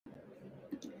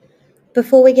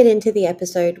Before we get into the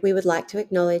episode, we would like to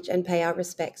acknowledge and pay our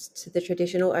respects to the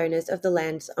traditional owners of the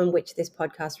lands on which this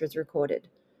podcast was recorded,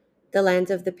 the lands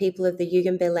of the people of the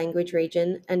Yugambeh language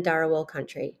region and Dharawal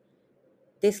country.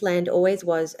 This land always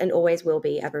was and always will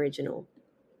be Aboriginal.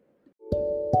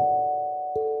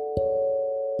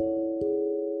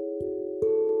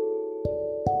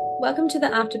 Welcome to the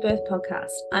Afterbirth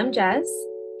podcast. I'm Jazz.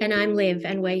 And I'm Liv,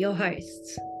 and we're your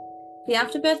hosts. The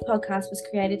Afterbirth podcast was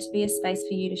created to be a space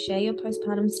for you to share your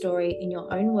postpartum story in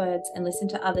your own words and listen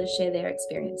to others share their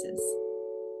experiences.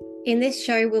 In this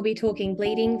show, we'll be talking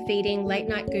bleeding, feeding, late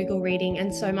night Google reading,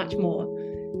 and so much more.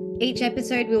 Each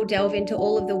episode, we'll delve into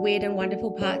all of the weird and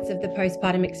wonderful parts of the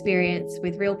postpartum experience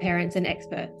with real parents and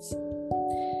experts.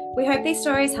 We hope these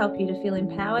stories help you to feel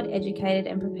empowered, educated,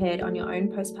 and prepared on your own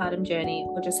postpartum journey,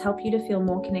 or just help you to feel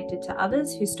more connected to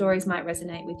others whose stories might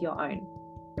resonate with your own.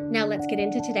 Now let's get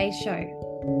into today's show.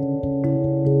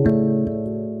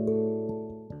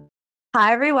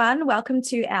 Hi, everyone. Welcome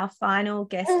to our final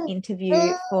guest interview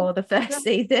for the first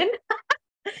season.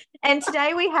 And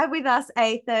today we have with us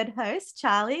a third host,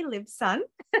 Charlie, Liv's son.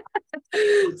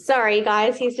 Sorry,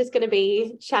 guys. He's just going to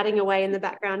be chatting away in the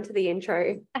background to the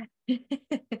intro.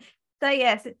 So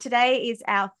yes, today is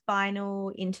our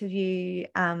final interview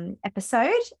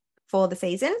episode for the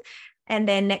season. And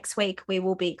then next week we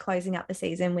will be closing up the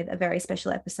season with a very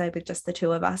special episode with just the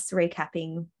two of us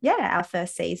recapping, our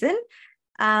first season.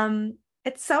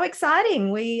 It's so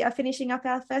exciting. We are finishing up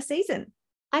our first season.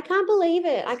 I can't believe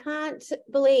it. I can't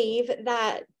believe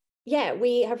that,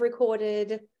 we have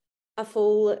recorded a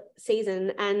full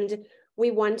season, and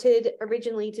we wanted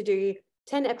originally to do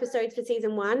 10 episodes for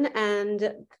season 1.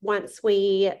 And once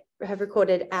we have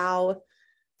recorded our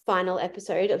final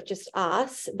episode of just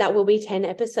us, that will be 10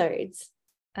 episodes.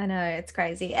 I know, it's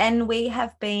crazy. And we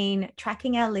have been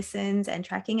tracking our listens and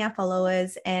tracking our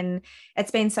followers, and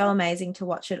it's been so amazing to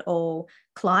watch it all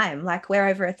climb. Like, we're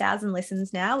over 1,000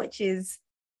 listens now, which is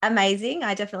amazing.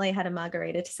 I definitely had a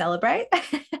margarita to celebrate.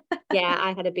 Yeah,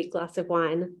 I had a big glass of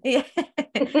wine. Yeah.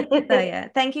 So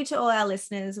thank you to all our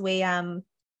listeners. We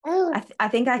I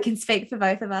think I can speak for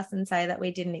both of us and say that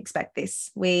we didn't expect this.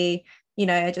 We,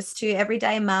 just two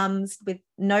everyday mums with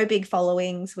no big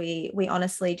followings. We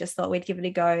honestly just thought we'd give it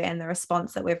a go, and the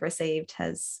response that we've received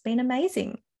has been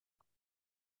amazing.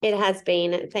 It has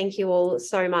been. Thank you all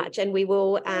so much. And we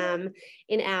will,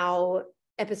 in our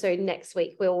episode next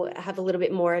week, we'll have a little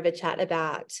bit more of a chat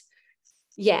about,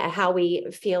 how we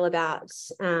feel about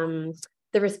the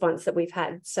response that we've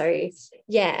had. So,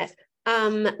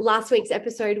 last week's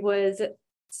episode was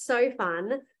so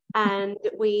fun, and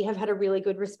we have had a really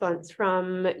good response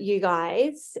from you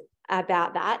guys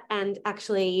about that. And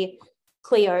actually,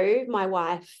 Cleo, my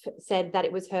wife, said that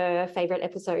it was her favorite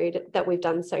episode that we've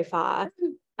done so far.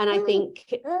 And I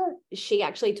think she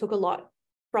actually took a lot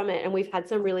from it, and we've had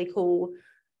some really cool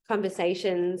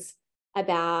conversations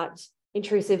about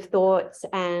intrusive thoughts,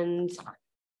 and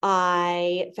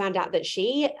I found out that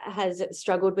she has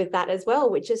struggled with that as well,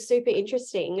 which is super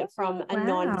interesting from a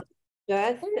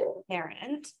non-birth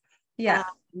parent. Yeah.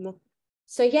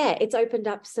 It's opened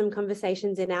up some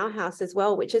conversations in our house as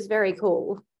well, which is very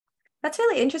cool. That's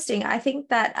really interesting. I think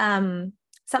that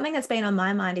something that's been on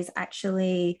my mind is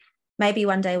actually maybe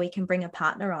one day we can bring a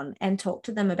partner on and talk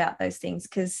to them about those things,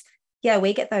 because,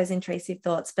 we get those intrusive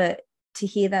thoughts, but to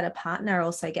hear that a partner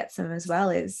also gets them as well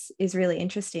is really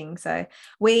interesting. So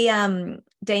we,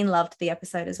 Dean loved the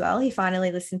episode as well. He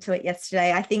finally listened to it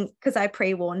yesterday. I think because I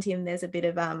pre-warned him there's a bit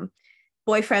of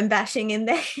boyfriend bashing in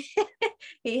there.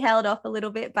 He held off a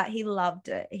little bit, but he loved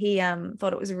it. He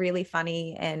thought it was really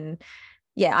funny, and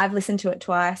I've listened to it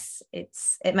twice.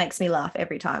 It makes me laugh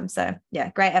every time. So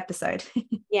great episode.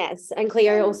 Yes. And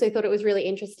Cleo also thought it was really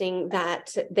interesting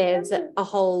that there's a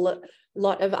whole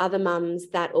lot of other mums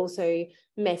that also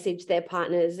message their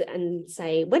partners and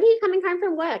say, when are you coming home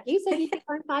from work? You said you'd be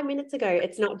home 5 minutes ago.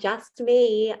 It's not just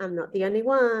me. I'm not the only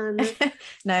one.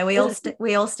 No, we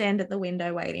all stand at the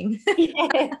window waiting.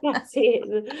 Yeah, that's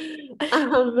it.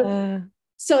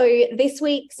 So this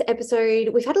week's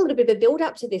episode, we've had a little bit of a build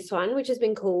up to this one, which has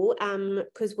been cool,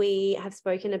 because we have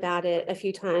spoken about it a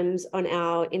few times on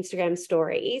our Instagram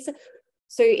stories.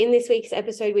 So in this week's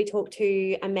episode, we talked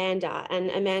to Amanda, and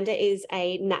Amanda is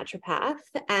a naturopath,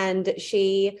 and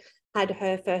she had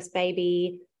her first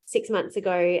baby 6 months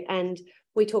ago, and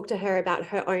we talked to her about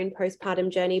her own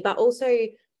postpartum journey, but also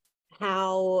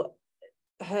how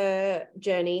her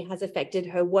journey has affected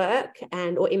her work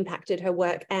or impacted her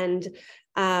work. And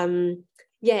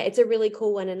it's a really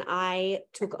cool one, and I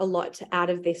took a lot out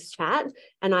of this chat,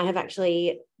 and I have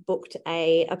actually booked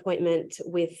a appointment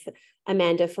with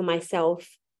Amanda for myself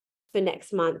for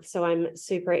next month. So I'm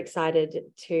super excited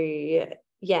to,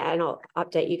 and I'll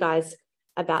update you guys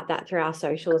about that through our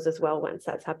socials as well once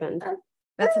that's happened.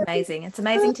 That's amazing. It's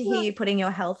amazing to hear you putting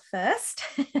your health first.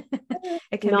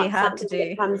 It can be hard to do.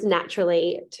 It comes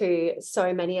naturally to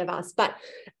so many of us. But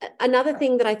another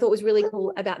thing that I thought was really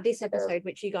cool about this episode,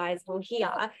 which you guys will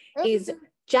hear, is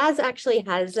Jazz actually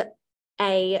has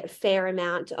a fair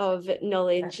amount of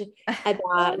knowledge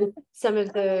about some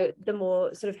of the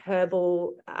more sort of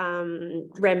herbal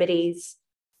remedies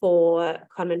for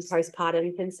common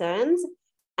postpartum concerns.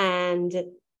 And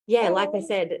like I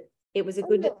said, it was a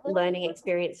good learning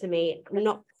experience for me. I'm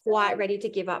not quite ready to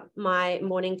give up my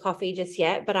morning coffee just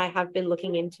yet, but I have been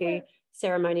looking into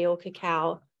ceremonial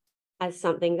cacao as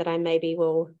something that I maybe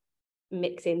will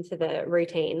mix into the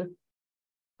routine.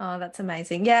 Oh, that's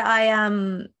amazing. Yeah,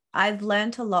 I've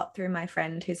learned a lot through my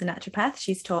friend who's a naturopath.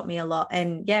 She's taught me a lot,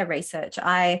 and research.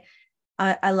 I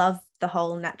love the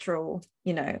whole natural,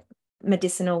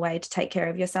 medicinal way to take care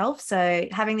of yourself. So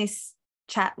having this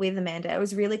chat with Amanda, it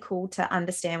was really cool to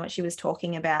understand what she was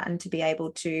talking about and to be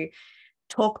able to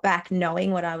talk back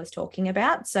knowing what I was talking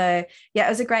about. So it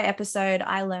was a great episode.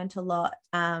 I learned a lot.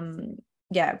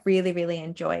 Really, really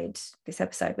enjoyed this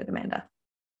episode with Amanda.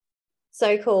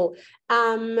 So cool.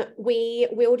 We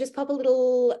will just pop a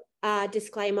little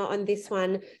disclaimer on this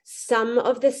one. Some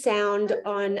of the sound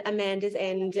on Amanda's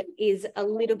end is a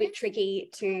little bit tricky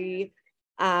to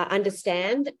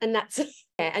understand, and that's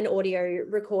an audio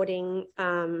recording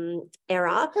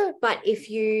error. But if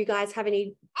you guys have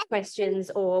any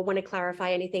questions or want to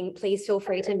clarify anything, please feel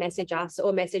free to message us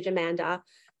or message Amanda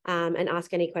and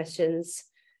ask any questions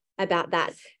about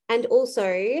that. And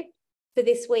also for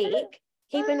this week,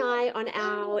 keep an eye on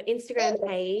our Instagram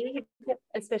page,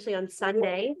 especially on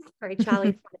Sunday. Sorry,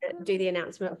 Charlie's going to do the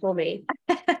announcement for me.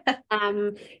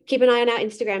 Keep an eye on our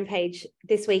Instagram page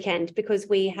this weekend because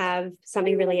we have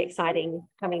something really exciting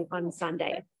coming on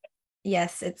Sunday.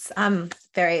 Yes, it's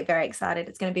very, very excited.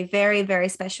 It's going to be very, very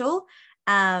special.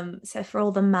 So for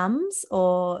all the mums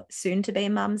or soon to be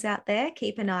mums out there,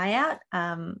 keep an eye out.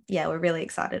 We're really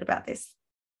excited about this.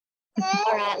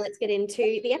 All right, let's get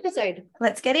into the episode.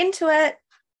 Let's get into it.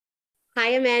 Hi,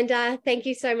 Amanda. Thank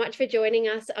you so much for joining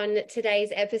us on today's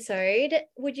episode.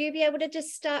 Would you be able to just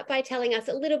start by telling us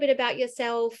a little bit about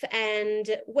yourself and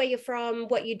where you're from,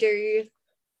 what you do?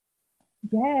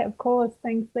 Yeah, of course.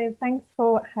 Thanks, Liv. Thanks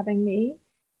for having me.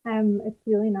 It's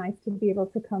really nice to be able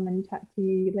to come and chat to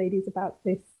you ladies about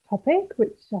this topic,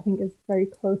 which I think is very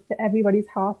close to everybody's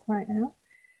heart right now.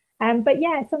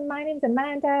 So my name's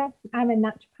Amanda. I'm a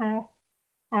naturopath.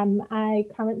 I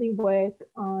currently work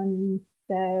on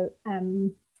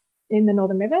in the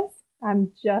Northern Rivers.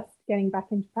 I'm just getting back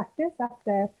into practice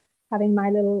after having my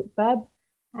little bub.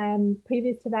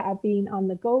 Previous to that, I've been on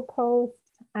the Gold Coast,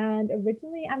 and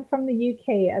originally I'm from the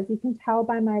UK, as you can tell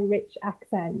by my rich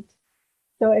accent.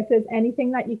 So if there's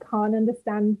anything that you can't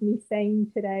understand me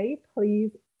saying today,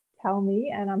 please tell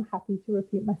me, and I'm happy to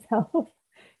repeat myself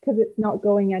because it's not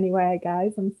going anywhere,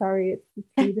 guys. I'm sorry, it's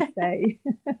here to stay.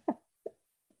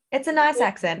 It's a nice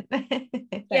accent.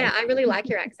 Yeah, I really like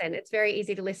your accent. It's very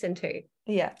easy to listen to.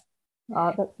 Yeah.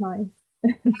 Oh, that's nice.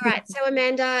 All right. So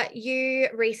Amanda, you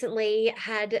recently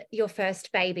had your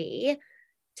first baby.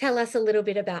 Tell us a little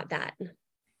bit about that.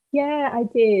 Yeah, I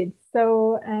did.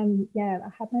 So I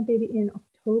had my baby in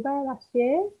October last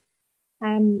year.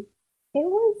 It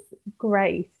was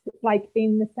great, like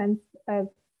in the sense of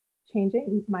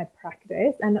changing my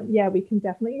practice. And we can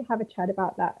definitely have a chat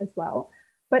about that as well.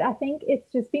 But I think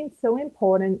it's just been so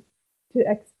important to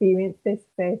experience this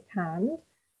firsthand,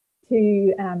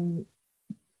 to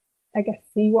I guess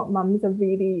see what mums are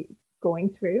really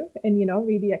going through and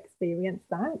really experience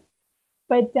that.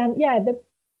 But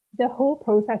the whole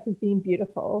process has been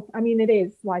beautiful. I mean, it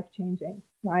is life-changing,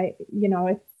 right?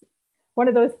 It's one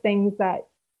of those things that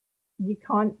you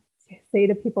can't say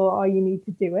to people, oh, you need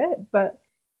to do it, but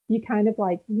you kind of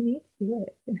like, you need to do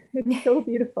it. It's so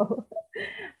beautiful.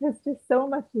 There's just so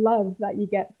much love that you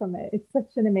get from it. It's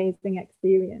such an amazing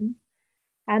experience.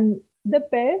 And the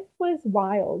birth was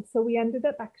wild. So we ended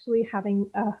up actually having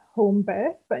a home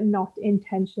birth, but not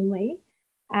intentionally.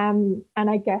 And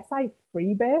I guess I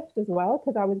free birthed as well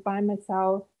because I was by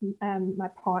myself. My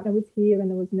partner was here and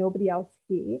there was nobody else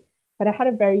here. But I had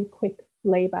a very quick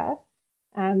labor,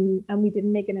 and we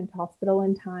didn't make it into hospital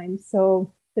in time.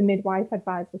 So the midwife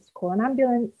advised us to call an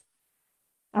ambulance.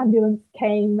 Ambulance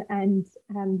came and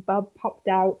Bub popped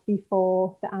out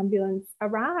before the ambulance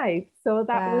arrived. So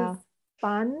that was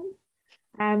fun,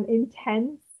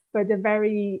 intense, but a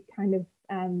very kind of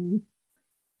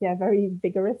very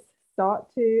vigorous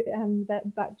start to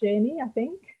that journey, I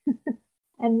think.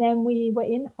 And then we were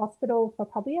in hospital for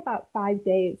probably about 5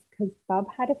 days because Bob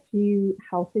had a few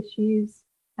health issues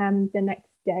the next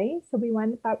day. So we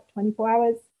went about 24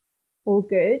 hours, all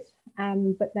good.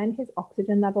 But then his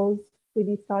oxygen levels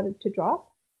really started to drop.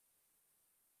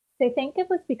 They think it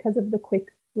was because of the quick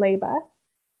labor,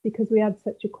 because we had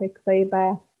such a quick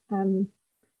labor.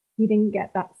 He didn't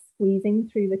get that squeezing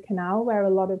through the canal where a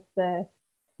lot of the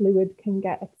fluid can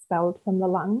get expelled from the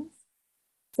lungs.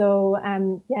 So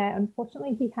yeah,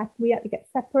 unfortunately we had to get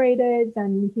separated,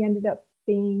 and he ended up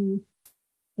being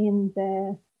in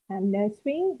the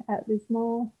nursery at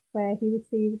Lismore, where he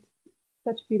received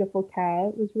such beautiful care.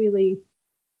 It was really,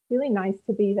 really nice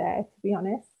to be there, to be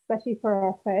honest, especially for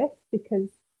our first, because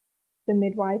the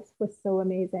midwives were so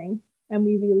amazing, and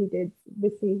we really did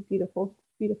receive beautiful,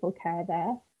 beautiful care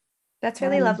there. That's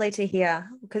really lovely to hear,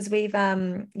 because we've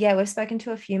spoken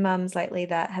to a few mums lately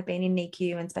that have been in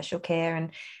NICU and special care,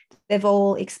 and they've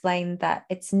all explained that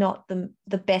it's not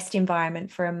the best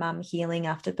environment for a mum healing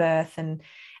after birth, and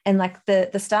like the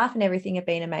staff and everything have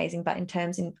been amazing, but in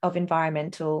terms of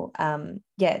environmental,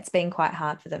 it's been quite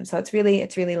hard for them. So it's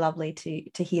really lovely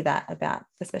to hear that about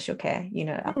the special care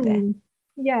unit up there.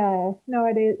 Yeah, no,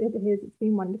 it is. It's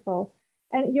been wonderful.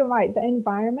 And you're right, the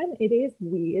environment, it is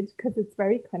weird because it's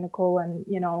very clinical, and,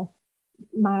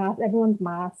 everyone's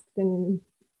masked and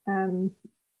hand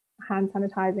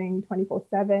sanitizing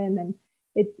 24/7. And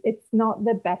it's not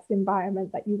the best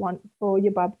environment that you want for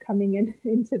your bub coming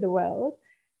into the world.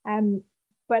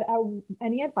 But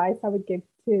any advice I would give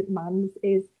to mums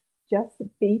is just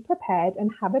be prepared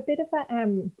and have a bit of a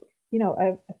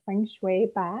feng shui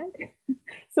bag.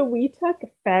 So we took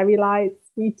fairy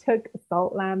lights, we took a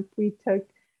salt lamp, we took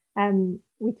a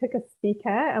speaker,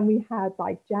 and we had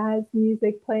like jazz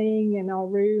music playing in our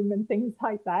room and things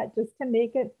like that, just to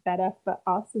make it better for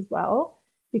us as well.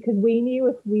 Because we knew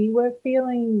if we were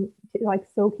feeling like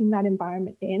soaking that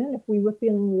environment in, and if we were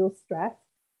feeling real stress,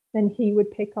 then he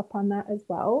would pick up on that as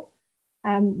well.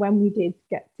 When we did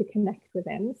get to connect with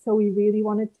him. So we really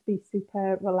wanted to be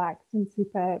super relaxed and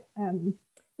super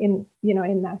in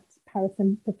that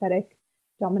parasympathetic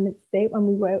dominant state when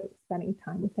we were spending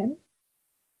time with him.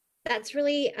 That's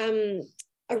really a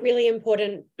really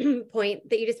important point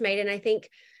that you just made. And I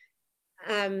think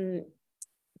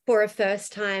for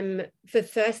first time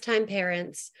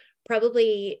parents,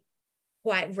 probably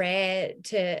quite rare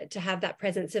to have that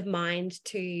presence of mind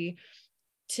to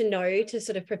know to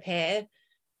sort of prepare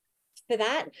for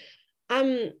that.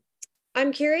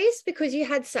 I'm curious, because you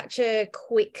had such a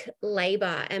quick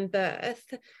labor and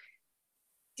birth,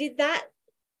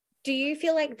 do you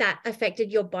feel like that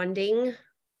affected your bonding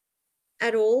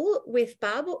at all with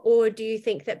Bub? Or do you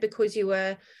think that because you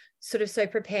were sort of so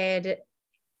prepared,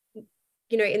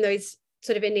 in those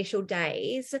sort of initial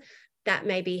days, that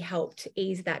maybe helped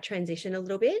ease that transition a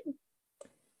little bit?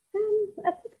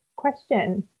 That's a good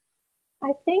question.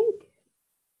 I think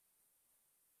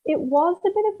it was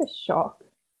a bit of a shock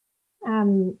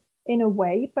in a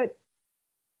way, but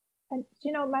my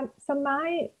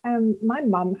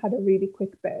mum had a really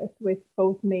quick birth with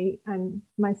both me and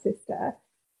my sister,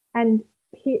 and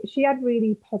she had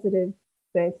really positive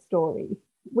birth story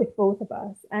with both of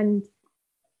us. And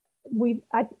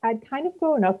I'd kind of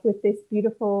grown up with this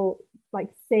beautiful like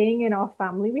saying in our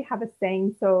family. We have a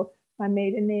saying, so my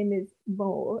maiden name is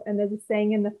Mo, and there's a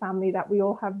saying in the family that we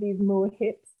all have these Mo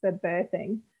hips for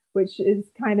birthing, which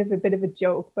is kind of a bit of a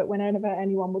joke. But whenever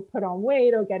anyone would put on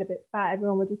weight or get a bit fat,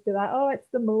 everyone would just be like, oh, it's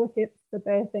the Mo hips for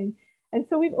birthing. And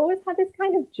so we've always had this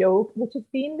kind of joke, which has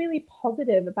been really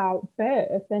positive about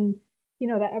birth, and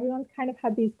that everyone's kind of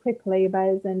had these quick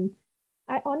labors. And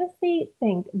I honestly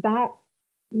think that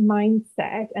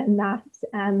mindset and that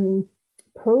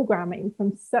programming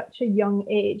from such a young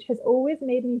age has always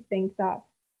made me think that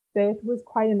birth was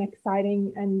quite an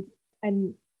exciting and I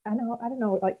don't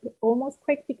know, like almost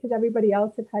quick, because everybody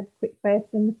else had quick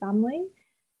births in the family.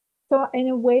 So in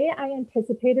a way, I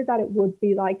anticipated that it would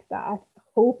be like that,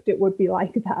 hoped it would be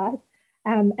like that.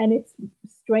 And it's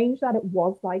strange that it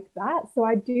was like that. So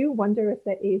I do wonder if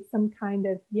there is some kind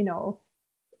of,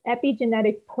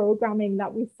 epigenetic programming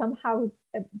that we somehow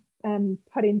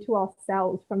put into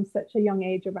ourselves from such a young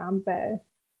age around birth.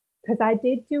 Because I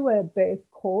did do a birth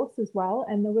course as well,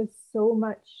 and there was so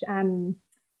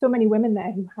many women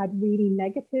there who had really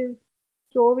negative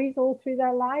stories all through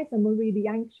their lives and were really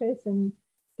anxious and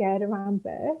scared around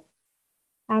birth.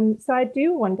 So I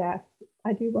do wonder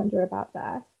about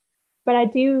that. But I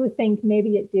do think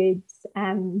maybe it did,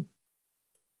 in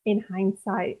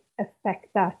hindsight,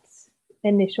 affect that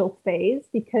initial phase,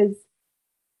 because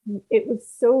it was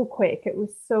so quick. It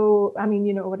was so, I mean,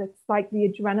 you know what it's like, the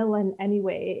adrenaline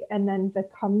anyway, and then the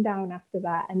come down after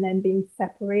that, and then being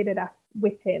separated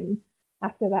with him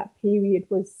after that period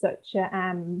was such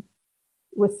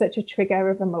a trigger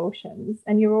of emotions.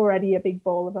 And you're already a big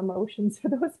ball of emotions for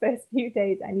those first few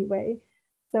days anyway.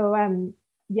 So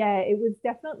yeah, it was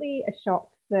definitely a shock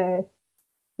the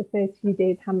first few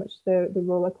days, how much the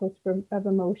roller coaster of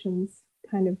emotions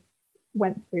kind of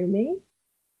went through me.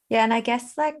 Yeah, and I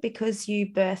guess like because you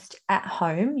birthed at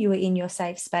home, you were in your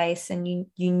safe space and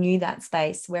you knew that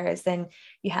space, whereas then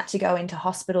you had to go into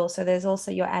hospital. So there's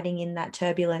also, you're adding in that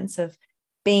turbulence of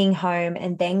being home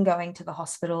and then going to the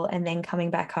hospital and then coming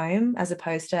back home, as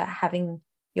opposed to having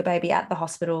your baby at the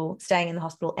hospital, staying in the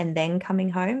hospital and then coming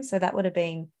home. So that would have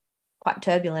been quite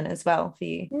turbulent as well for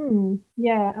you.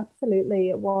 Yeah, absolutely,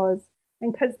 it was.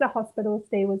 And because the hospital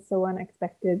stay was so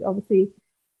unexpected, obviously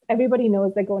everybody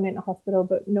knows they're going into hospital,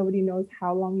 but nobody knows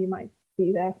how long you might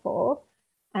be there for.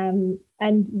 And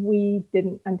we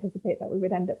didn't anticipate that we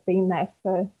would end up being there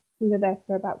we were there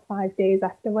for about 5 days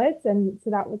afterwards. And so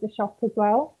that was a shock as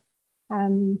well.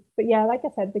 But yeah, like I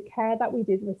said, the care that we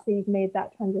did receive made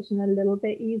that transition a little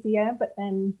bit easier, but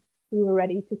then we were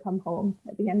ready to come home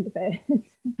at the end of it.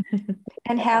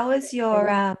 And how was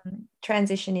your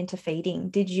transition into feeding?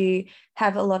 Did you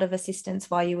have a lot of assistance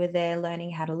while you were there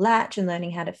learning how to latch and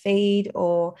learning how to feed,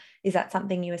 or is that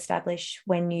something you established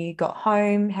when you got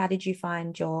home? How did you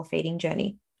find your feeding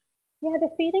journey? Yeah, the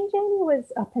feeding journey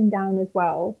was up and down as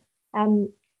well.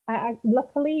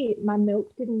 Luckily my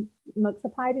milk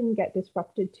supply didn't get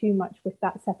disrupted too much with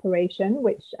that separation,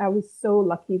 which I was so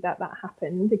lucky that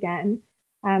happened again.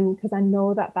 Because I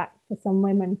know that for some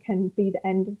women can be the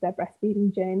end of their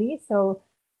breastfeeding journey. So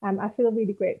I feel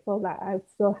really grateful that I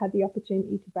still had the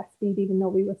opportunity to breastfeed even though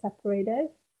we were separated.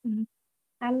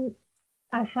 Mm-hmm.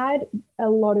 I had a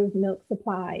lot of milk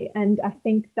supply, and I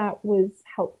think that was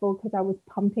helpful because I was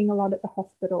pumping a lot at the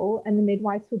hospital, and the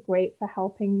midwives were great for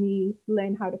helping me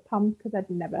learn how to pump because I'd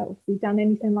never obviously done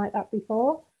anything like that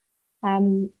before.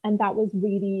 And that was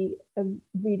really a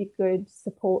really good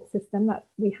support system that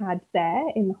we had there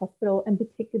in the hospital, and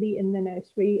particularly in the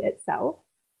nursery itself.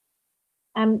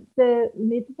 The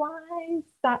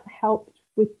midwives that helped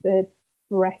with the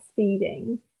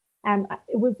breastfeeding,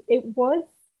 it was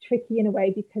tricky in a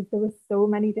way because there were so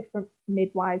many different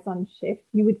midwives on shift.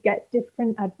 You would get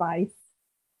different advice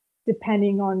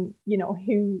depending on, you know,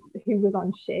 who was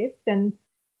on shift. And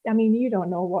I mean, you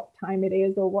don't know what time it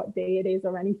is or what day it is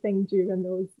or anything during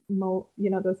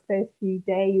those first few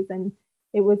days. And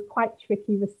it was quite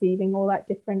tricky receiving all that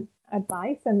different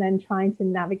advice and then trying to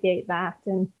navigate that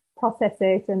and process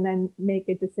it and then make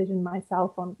a decision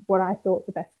myself on what I thought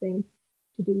the best thing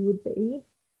to do would be.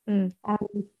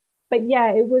 But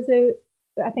yeah,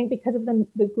 I think because of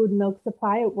the good milk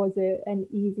supply, it was an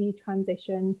easy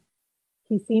transition.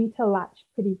 He seemed to latch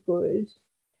pretty good.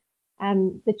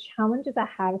 The challenges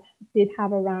I did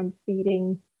have around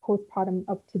feeding postpartum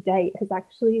up to date was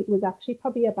actually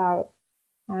probably about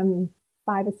 5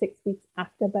 or 6 weeks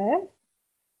after birth.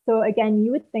 So again,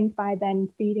 you would think by then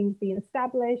feeding's been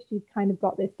established, you've kind of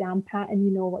got this down pat and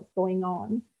you know what's going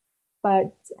on.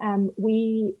 But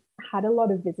we had a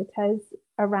lot of visitors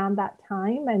around that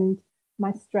time, and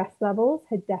my stress levels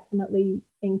had definitely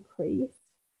increased.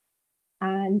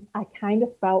 And I kind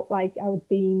of felt like I was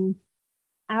being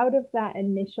out of that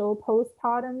initial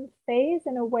postpartum phase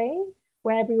in a way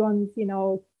where everyone's, you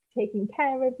know, taking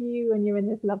care of you and you're in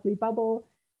this lovely bubble.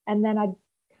 And then I'd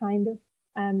kind of,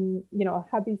 you know,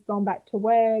 hubby's gone back to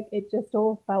work. It just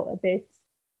all felt a bit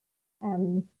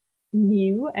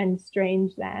new and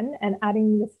strange then. And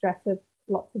adding the stress of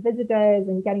lots of visitors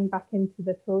and getting back into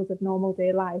the throes of normal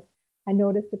day life, I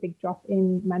noticed a big drop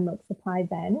in my milk supply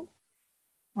then.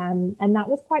 And that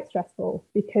was quite stressful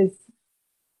because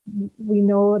we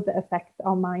know the effect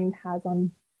our mind has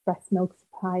on breast milk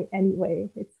supply anyway.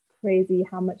 It's crazy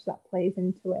how much that plays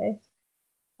into it.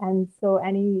 And so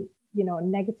any, you know,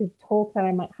 negative talk that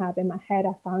I might have in my head,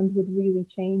 I found would really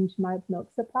change my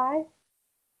milk supply.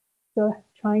 So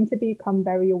trying to become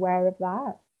very aware of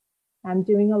that and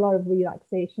doing a lot of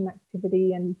relaxation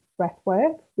activity and breath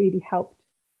work really helped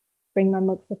bring my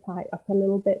milk supply up a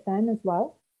little bit then as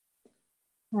well.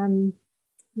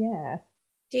 Yeah.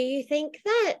 Do you think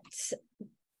that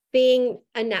being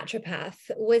a naturopath,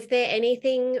 was there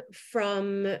anything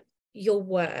from your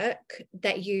work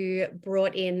that you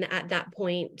brought in at that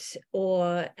point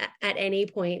or at any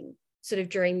point sort of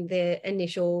during the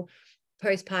initial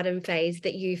postpartum phase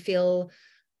that you feel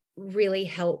really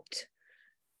helped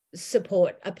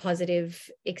support a positive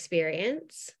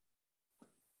experience?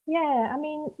 Yeah, I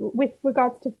mean, with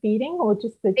regards to feeding or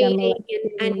just the general Feeding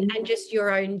experience? and just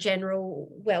your own general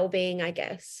well-being, I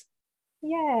guess.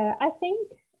 Yeah, I think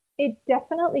it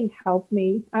definitely helped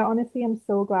me. I honestly am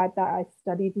so glad that I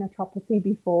studied naturopathy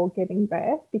before giving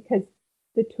birth, because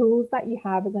the tools that you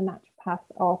have as a naturopath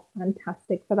are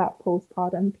fantastic for that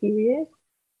postpartum period.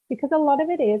 Because a lot of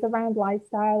it is around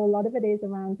lifestyle, a lot of it is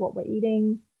around what we're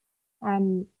eating.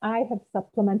 I have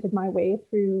supplemented my way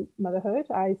through motherhood.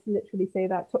 I literally say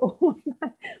that to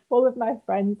all of my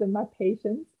friends and my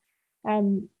patients.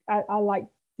 I like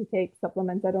to take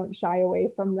supplements. I don't shy away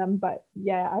from them, but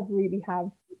yeah, I really have.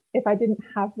 If I didn't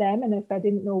have them and if I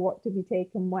didn't know what to be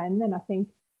taken when, then I think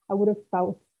I would have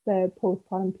felt the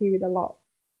postpartum period a lot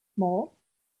more,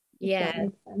 if that Yeah,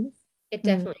 makes sense. it Mm.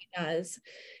 definitely does.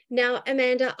 Now,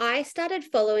 Amanda, I started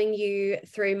following you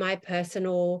through my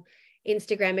personal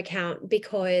Instagram account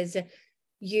because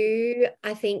you,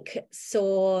 I think,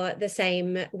 saw the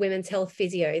same women's health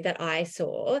physio that I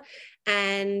saw,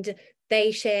 and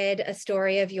they shared a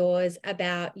story of yours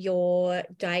about your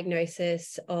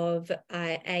diagnosis of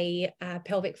a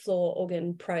pelvic floor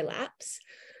organ prolapse.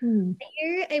 Mm. Are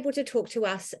you able to talk to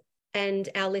us and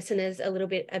our listeners a little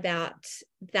bit about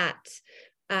that,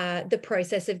 the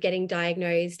process of getting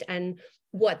diagnosed and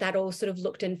what that all sort of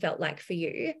looked and felt like for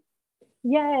you?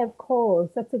 Yeah, of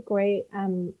course. That's a great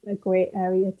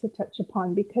area to touch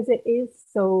upon, because it is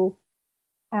so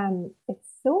it's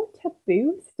so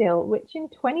taboo still, which in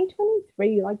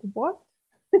 2023, like what?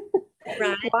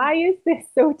 Right. Why is this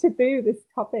so taboo, this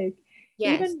topic?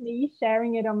 Yes. Even me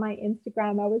sharing it on my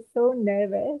Instagram, I was so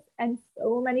nervous, and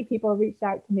so many people reached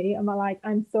out to me and were like,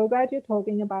 I'm so glad you're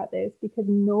talking about this, because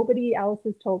nobody else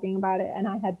is talking about it. And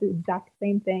I had the exact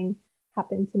same thing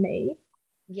happen to me.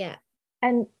 Yeah.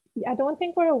 And I don't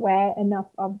think we're aware enough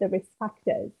of the risk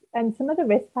factors. And some of the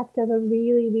risk factors are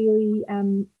really, really,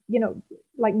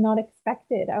 like not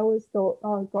expected. I always thought,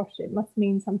 oh gosh, it must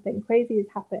mean something crazy has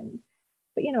happened.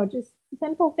 But, just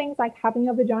simple things like having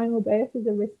a vaginal birth is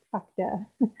a risk factor.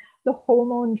 The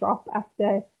hormone drop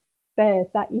after birth,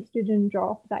 that estrogen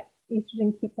drop, that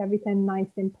estrogen keeps everything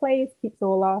nice in place, keeps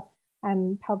all our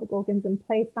pelvic organs in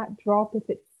place. That drop, if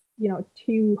it's,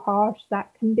 too harsh,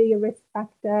 that can be a risk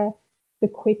factor. The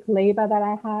quick labor that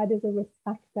I had is a risk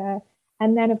factor.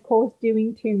 And then, of course,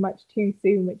 doing too much too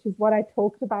soon, which is what I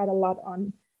talked about a lot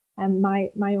on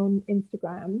my own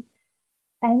Instagram.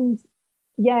 And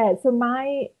yeah, so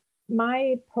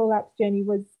my prolapse journey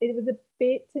was a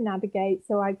bit to navigate.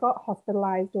 So I got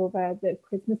hospitalized over the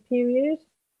Christmas period,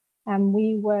 and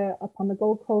we were up on the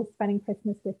Gold Coast spending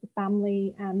Christmas with the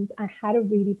family, and I had a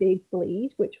really big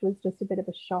bleed, which was just a bit of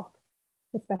a shock,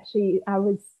 especially I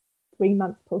was 3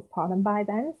 months postpartum by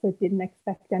then, so didn't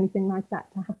expect anything like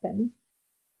that to happen.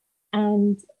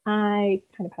 And I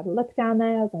kind of had a look down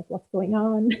there. I was like, what's going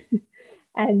on?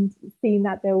 And seen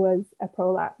that there was a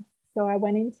prolapse. So I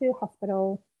went into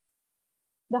hospital.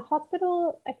 The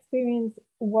hospital experience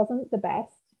wasn't the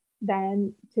best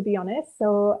then, to be honest.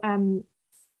 So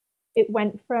it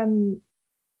went from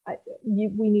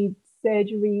we need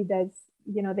surgery.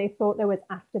 They thought there was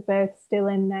afterbirth still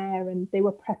in there, and they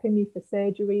were prepping me for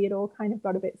surgery. It all kind of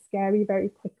got a bit scary very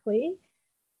quickly.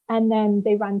 And then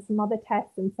they ran some other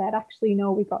tests and said, actually,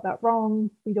 no, we got that wrong.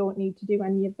 We don't need to do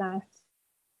any of that.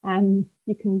 And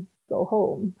you can go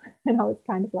home. And I was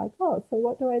kind of like, oh, so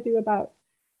what do I do about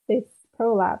this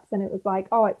prolapse? And it was like,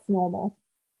 oh, it's normal.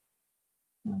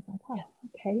 And I was like,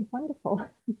 oh, okay, wonderful.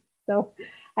 So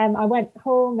I went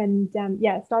home and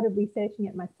started researching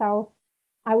it myself.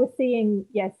 I was seeing,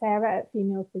 Sarah at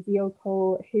Female Physio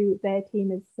Co, who their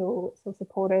team is so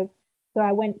supportive. So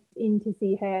I went in to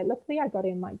see her. Luckily, I got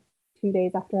in like 2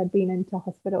 days after I'd been into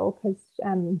hospital, because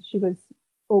she was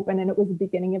open and it was the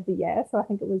beginning of the year. So I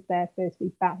think it was their first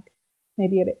week back,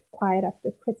 maybe a bit quiet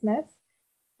after Christmas.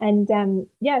 And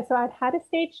so I'd had a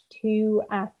stage 2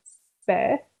 at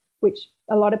birth, which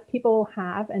a lot of people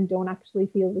have and don't actually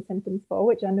feel the symptoms for,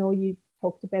 which I know you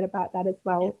talked a bit about that as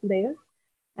well, Liz.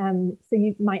 So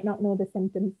you might not know the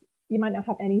symptoms. You might not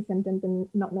have any symptoms and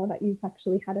not know that you've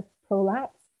actually had a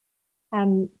prolapse.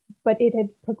 Um, but it had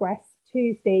progressed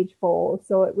to stage 4,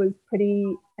 so it was pretty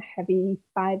heavy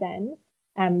by then.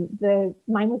 The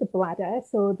mine was a bladder,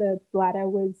 so the bladder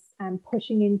was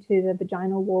pushing into the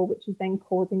vaginal wall, which is then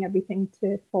causing everything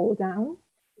to fall down.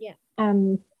 Yeah.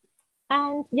 And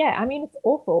yeah, I mean, it's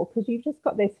awful because you've just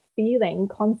got this feeling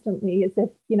constantly as if,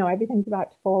 everything's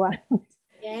about to fall out.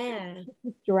 Yeah.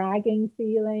 This dragging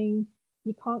feeling.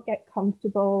 You can't get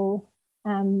comfortable.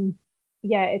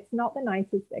 Yeah, it's not the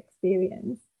nicest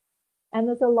experience. And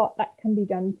there's a lot that can be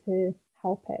done to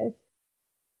help it.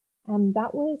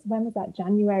 That was, when was that?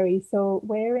 January. So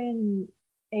we're in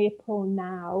April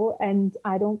now, and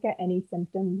I don't get any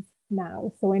symptoms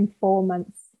now. So in 4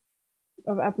 months,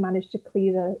 I've managed to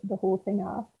clear the whole thing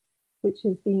up, which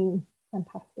has been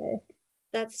fantastic.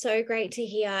 That's so great to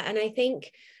hear. And I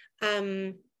think,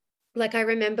 like, I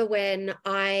remember when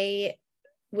I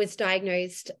was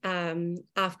diagnosed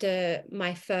after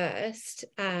my first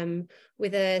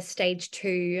with a stage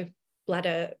 2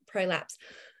 bladder prolapse,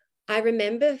 I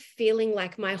remember feeling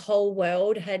like my whole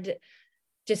world had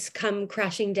just come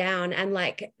crashing down, and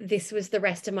like this was the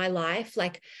rest of my life.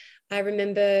 Like, I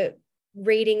remember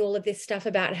reading all of this stuff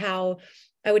about how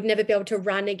I would never be able to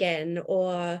run again,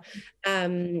 or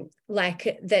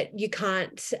like that you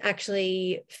can't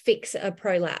actually fix a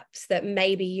prolapse, that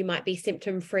maybe you might be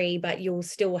symptom free but you'll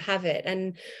still have it.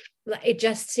 And it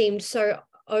just seemed so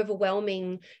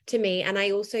overwhelming to me. And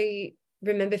I also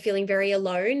remember feeling very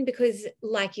alone because,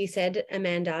 like you said,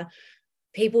 Amanda,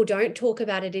 people don't talk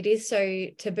about it. It is so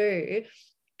taboo.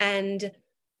 And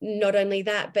not only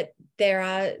that, but there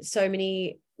are so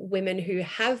many women who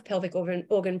have pelvic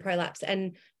organ prolapse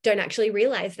and don't actually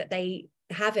realize that they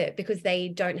have it because they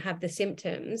don't have the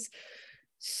symptoms.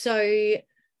 So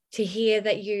to hear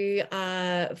that you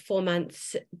are 4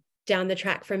 months down the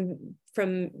track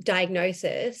from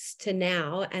diagnosis to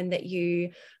now, and that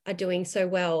you are doing so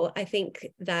well, I think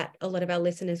that a lot of our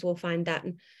listeners will find that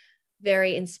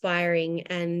very inspiring.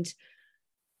 And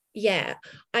yeah,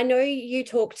 I know you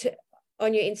talked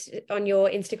on your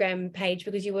Instagram page,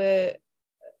 because you were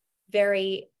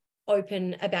very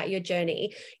open about your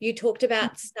journey. You talked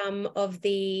about some of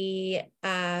the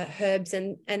herbs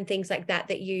and things like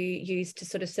that you use to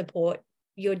sort of support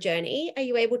your journey. Are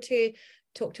you able to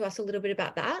talk to us a little bit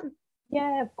about that?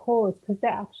 Yeah, of course, because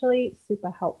they're actually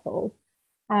super helpful.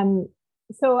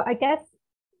 So I guess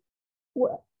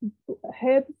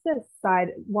herbs aside,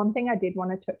 one thing I did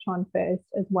want to touch on first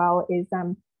as well is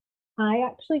I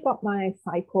actually got my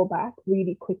cycle back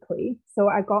really quickly. So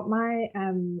I got my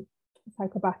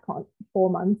cycle back on 4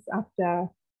 months after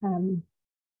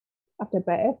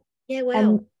birth. Yeah, wow.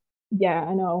 And yeah,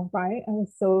 I know, right? I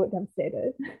was so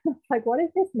devastated. Like, what is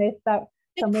this myth that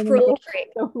some women go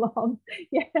so long?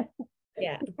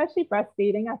 Yeah, especially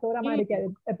breastfeeding. I thought I might have get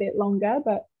a bit longer,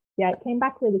 but yeah, it came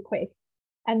back really quick.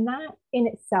 And that in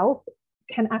itself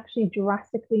can actually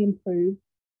drastically improve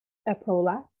a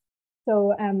prolapse.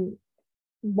 So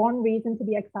one reason to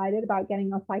be excited about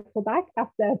getting our cycle back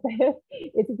after birth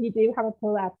is if you do have a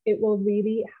prolapse, it will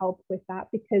really help with that,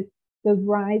 because the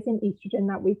rise in estrogen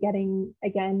that we're getting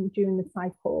again during the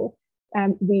cycle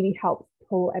really helps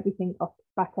pull everything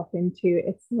back up into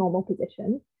its normal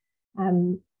position.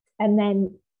 And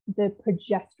then the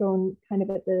progesterone kind of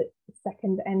at the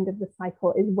second end of the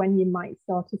cycle is when you might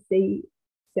start to see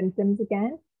symptoms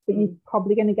again, but you're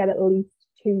probably going to get at least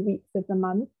 2 weeks of the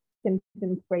month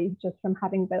symptom free just from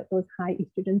having those high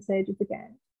estrogen surges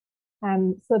again.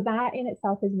 So that in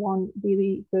itself is one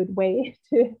really good way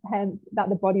to that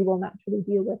the body will naturally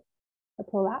deal with a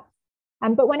prolapse.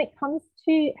 But when it comes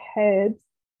to herbs,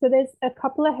 so there's a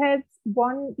couple of herbs.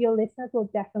 One your listeners will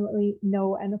definitely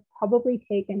know and have probably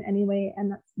taken anyway,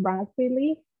 and that's raspberry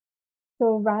leaf.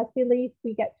 So raspberry leaf,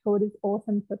 we get told, is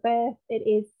awesome for birth. It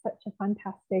is such a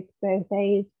fantastic birth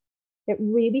aid. It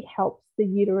really helps the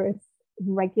uterus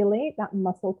regulate that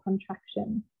muscle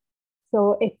contraction.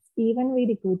 So it's even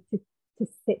really good to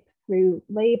sip through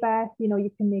labor. You know,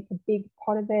 you can make a big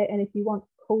pot of it, and if you want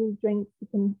cold drinks, you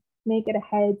can make it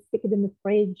ahead, stick it in the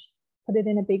fridge, put it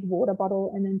in a big water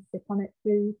bottle, and then sip on it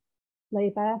through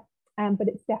labor. But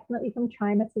it's definitely from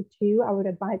trimester 2, I would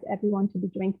advise everyone to be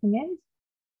drinking it,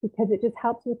 because it just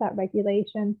helps with that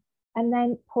regulation. And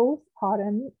then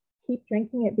postpartum, keep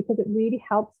drinking it, because it really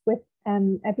helps with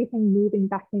everything moving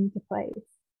back into place.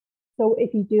 So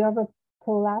if you do have a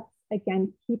prolapse,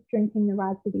 again, keep drinking the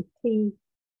raspberry tea,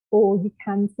 or you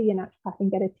can see a naturopath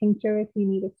and get a tincture if you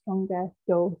need a stronger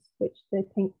dose, which the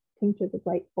tinctures are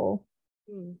great for.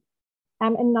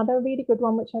 Another really good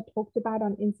one, which I talked about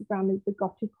on Instagram, is the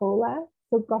gotu kola.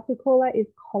 So gotu kola is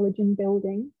collagen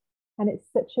building, and it's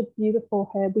such a beautiful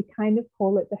herb. We kind of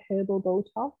call it the herbal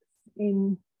Botox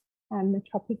in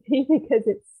naturopathy because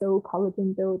it's so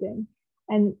collagen building.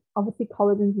 And obviously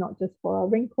collagen is not just for our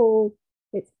wrinkles,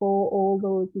 it's for all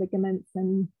those ligaments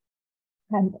and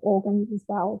organs as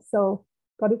well. So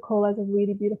gotu kola is a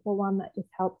really beautiful one that just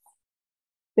helps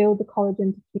build the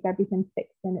collagen to keep everything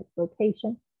fixed in its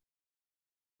location.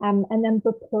 And then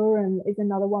Buplurum is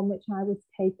another one which I was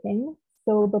taking.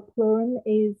 So Buplurum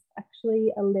is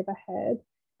actually a liver herb,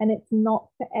 and it's not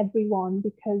for everyone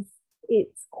because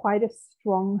it's quite a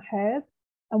strong herb,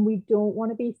 and we don't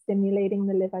want to be stimulating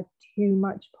the liver too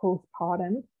much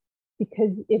postpartum,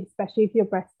 because especially if you're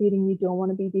breastfeeding, you don't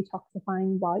want to be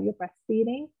detoxifying while you're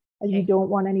breastfeeding, and you don't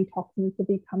want any toxins to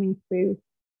be coming through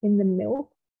in the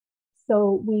milk.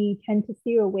 So we tend to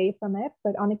steer away from it,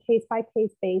 but on a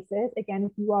case-by-case basis, again,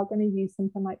 if you are going to use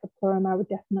something like the Plum, I would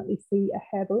definitely see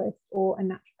a herbalist or a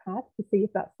naturopath to see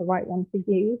if that's the right one for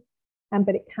you.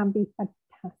 But it can be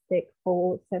fantastic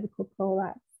for cervical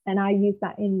prolapse. And I use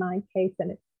that in my case,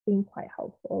 and it's been quite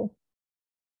helpful.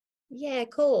 Yeah,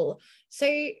 cool. So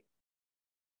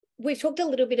we've talked a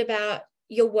little bit about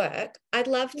your work. I'd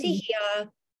love to hear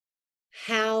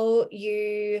how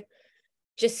you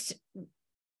just,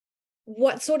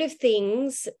 what sort of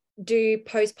things do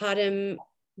postpartum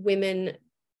women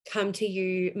come to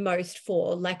you most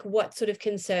for? Like, what sort of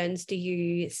concerns do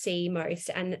you see most,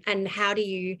 and how do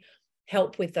you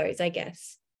help with those, I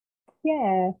guess?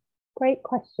 Yeah, great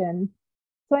question.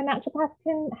 So a naturopath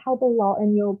can help a lot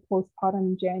in your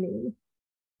postpartum journey.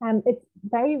 It's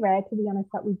very rare, to be honest,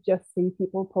 that we just see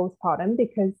people postpartum,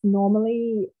 because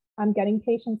normally I'm getting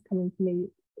patients coming to me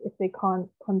if they can't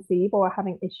conceive or are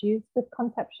having issues with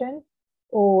conception,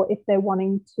 or if they're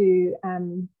wanting to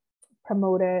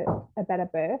promote a better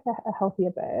birth, a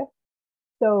healthier birth.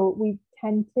 So we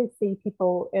tend to see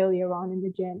people earlier on in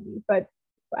the journey, but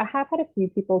I have had a few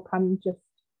people come just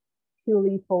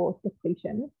purely for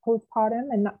depletion postpartum,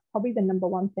 and that's probably the number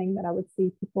one thing that I would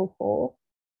see people for.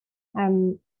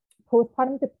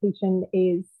 Postpartum depletion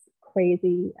is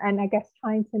crazy, and I guess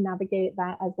trying to navigate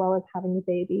that as well as having a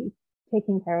baby,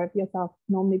 taking care of yourself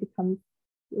normally becomes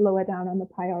lower down on the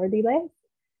priority list.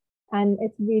 And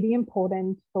it's really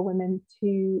important for women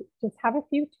to just have a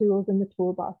few tools in the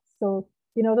toolbox. So,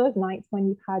 you know, those nights when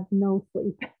you've had no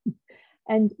sleep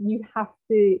and you have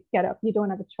to get up, you don't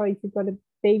have a choice, you've got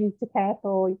babies to care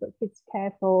for, you've got kids to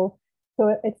care for.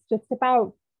 So it's just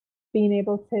about being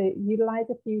able to utilize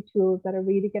a few tools that are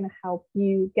really going to help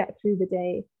you get through the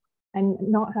day and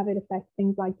not have it affect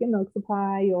things like your milk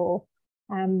supply or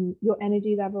your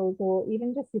energy levels, or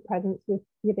even just your presence with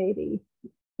your baby,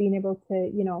 being able to,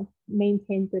 you know,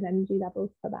 maintain good energy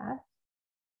levels for that.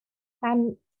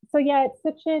 So yeah, it's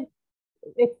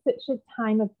such a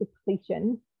time of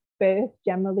depletion, birth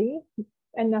generally.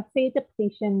 And I say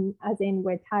depletion as in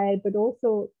we're tired, but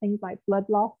also things like blood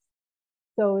loss.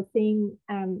 So seeing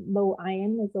low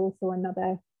iron is also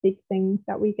another big thing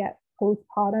that we get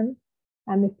postpartum.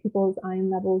 And if people's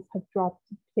iron levels have dropped,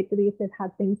 particularly if they've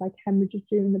had things like hemorrhages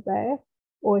during the birth,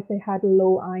 or if they had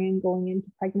low iron going into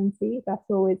pregnancy, that's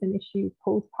always an issue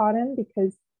postpartum,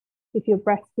 because if you're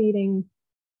breastfeeding,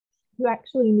 you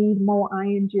actually need more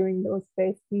iron during those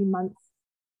first few months,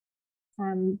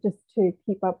 just to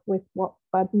keep up with what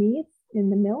bud needs in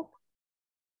the milk.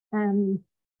 And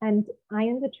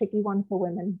iron's a tricky one for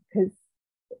women, because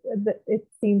it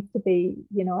seems to be,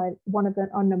 you know, one of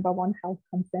our number one health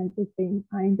concerns is being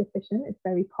iron deficient. It's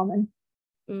very common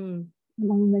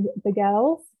among the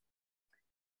girls.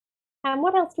 And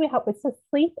what else do we help with? So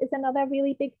sleep is another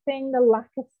really big thing, the lack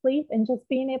of sleep, and just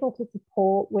being able to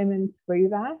support women through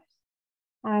that.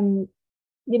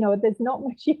 You know, there's not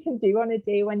much you can do on a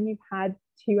day when you've had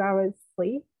 2 hours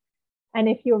sleep. And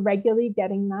if you're regularly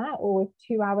getting that, or if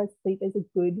 2 hours sleep is a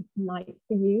good night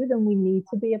for you, then we need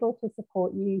to be able to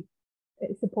support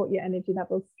your energy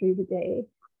levels through the day.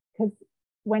 Because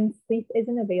when sleep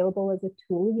isn't available as a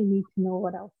tool, you need to know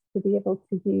what else to be able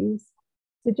to use.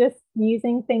 So just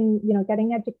using things, you know,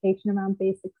 getting education around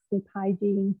basic sleep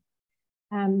hygiene,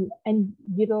 and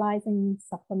utilizing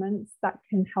supplements that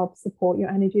can help support your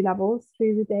energy levels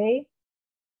through the day.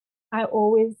 I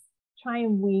always try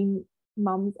and wean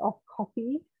mums off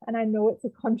coffee, and I know it's a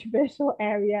controversial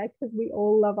area because we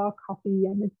all love our coffee,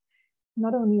 and it's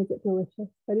not only is it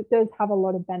delicious, but it does have a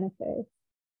lot of benefits.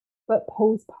 But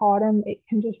postpartum, it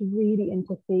can just really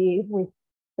interfere with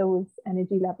those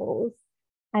energy levels.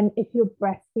 And if you're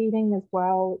breastfeeding as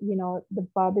well, you know, the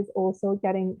bub is also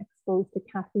getting exposed to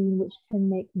caffeine, which can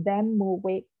make them more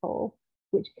wakeful,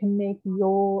 which can make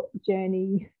your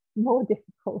journey more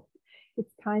difficult.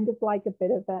 It's kind of like a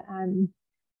bit of a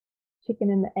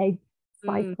chicken and the egg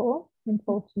cycle,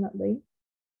 unfortunately.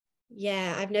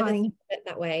 Yeah, I've never thought of it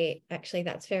that way. Actually,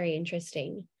 that's very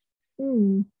interesting.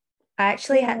 I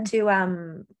actually had to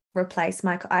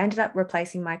I ended up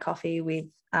replacing my coffee with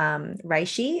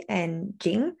reishi and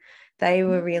jing. They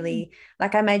were really,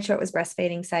 like, I made sure it was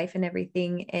breastfeeding safe and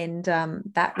everything, and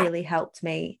that really helped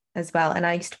me as well. And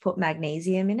I used to put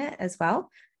magnesium in it as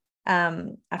well.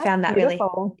 I found that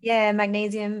beautiful.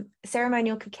 Magnesium,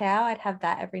 ceremonial cacao, I'd have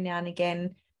that every now and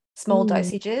again, small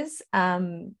dosages.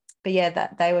 But yeah,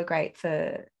 that they were great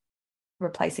for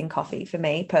replacing coffee for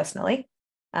me personally.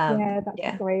 That's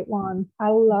a great one. I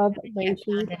love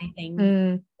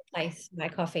reishi. replace my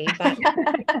coffee, but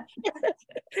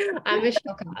I'm a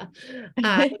shocker.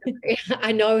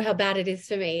 I know how bad it is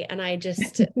for me, and I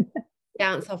just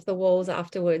bounce off the walls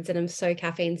afterwards, and I'm so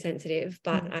caffeine sensitive.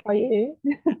 But are you?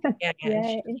 Yeah,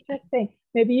 interesting.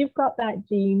 Maybe you've got that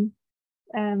gene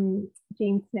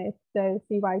SNP, the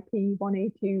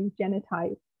CYP1A2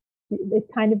 genotype. It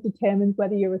kind of determines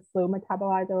whether you're a slow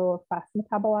metabolizer or a fast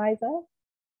metabolizer.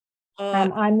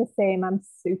 I'm the same. I'm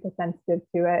super sensitive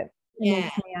to it. It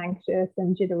makes me anxious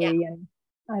and jittery, and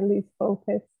I lose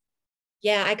focus.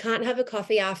 Yeah, I can't have a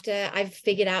coffee after I've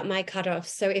figured out my cutoffs.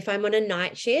 So if I'm on a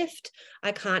night shift,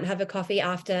 I can't have a coffee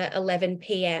after 11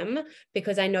 p.m.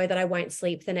 because I know that I won't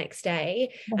sleep the next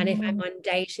day. And if I'm on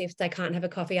day shifts, I can't have a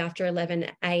coffee after 11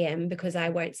 a.m. because I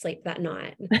won't sleep that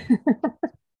night.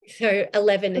 So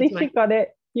 11 At least you got it.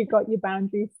 You got your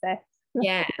boundaries set.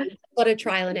 Yeah, a lot of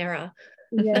trial and error.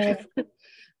 Yeah.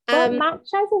 But matcha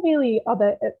is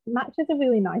a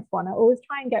really nice one. I always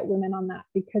try and get women on that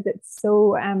because it's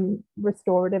so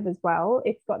restorative as well.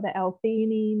 It's got the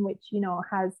L-theanine, which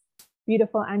has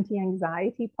beautiful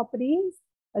anti-anxiety properties,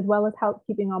 as well as help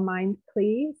keeping our mind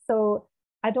clear. So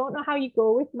I don't know how you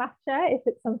go with matcha, if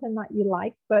it's something that you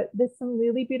like, but there's some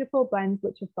really beautiful blends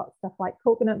which have got stuff like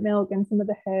coconut milk and some of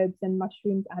the herbs and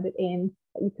mushrooms added in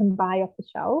that you can buy off the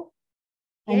shelf.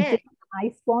 And different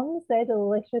iced ones, they're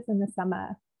delicious in the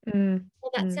summer.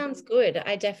 Well, that sounds good.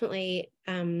 I definitely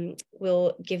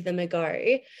will give them a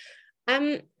go.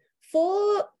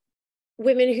 For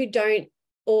women who don't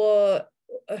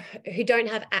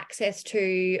have access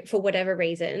to, for whatever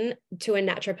reason, to a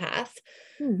naturopath,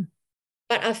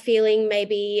 but are feeling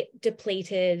maybe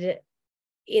depleted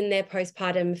in their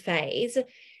postpartum phase,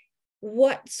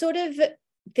 what sort of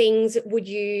things would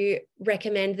you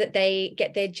recommend that they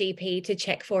get their GP to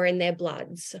check for in their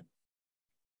bloods?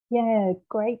 Yeah,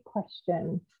 great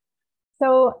question.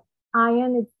 So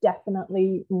iron is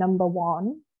definitely number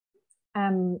one.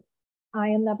 Iron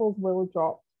levels will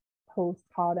drop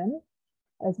postpartum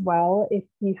as well. If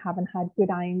you haven't had good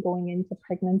iron going into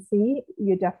pregnancy,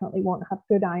 you definitely won't have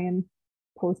good iron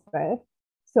post-birth.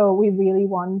 So we really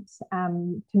want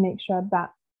to make sure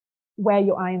that where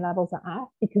your iron levels are at,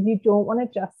 because you don't want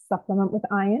to just supplement with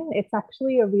iron. It's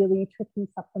actually a really tricky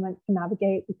supplement to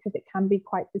navigate because it can be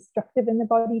quite destructive in the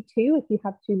body too if you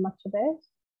have too much of it.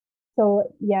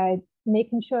 So yeah,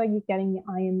 making sure you're getting your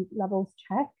iron levels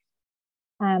checked.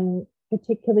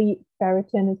 Particularly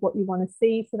ferritin is what you want to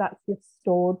see. So that's your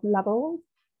stored levels.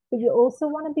 But you also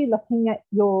want to be looking at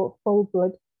your full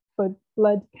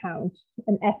blood count,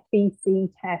 an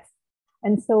FBC test.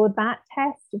 And so that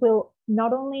test will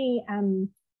not only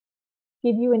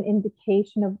give you an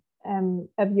indication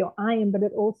of your iron, but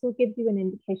it also gives you an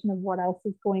indication of what else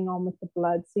is going on with the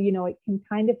blood. So, it can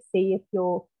kind of see if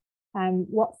your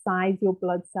what size your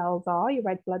blood cells are, your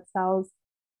red blood cells,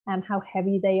 and how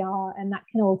heavy they are. And that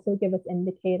can also give us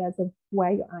indicators of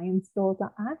where your iron stores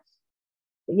are at.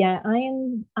 But yeah,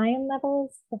 iron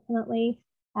levels, definitely.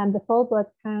 And the full blood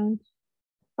count.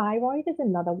 Thyroid is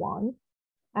another one.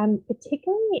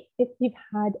 Particularly if you've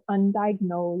had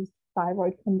undiagnosed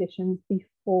thyroid conditions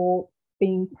before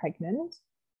being pregnant.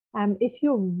 If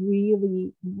you're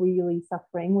really, really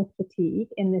suffering with fatigue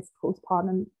in this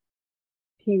postpartum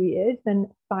period, then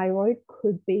thyroid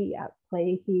could be at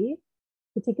play here,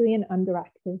 particularly an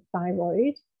underactive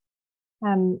thyroid.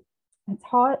 It's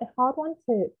hard one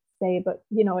to say, but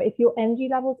if your energy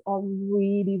levels are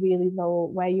really, really low,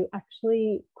 where you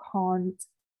actually can't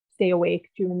stay awake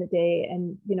during the day,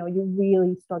 and you're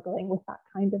really struggling with that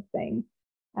kind of thing,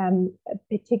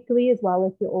 particularly as well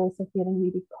if you're also feeling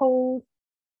really cold,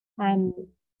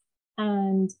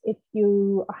 and if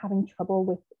you are having trouble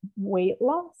with weight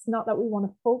loss, not that we want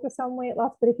to focus on weight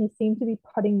loss, but if you seem to be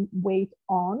putting weight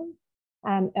on,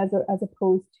 as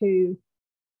opposed to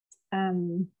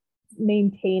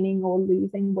maintaining or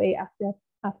losing weight after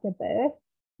birth,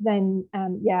 then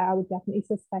I would definitely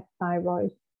suspect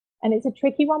thyroid. And it's a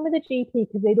tricky one with a GP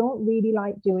because they don't really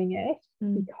like doing it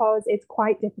because it's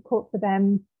quite difficult for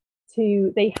them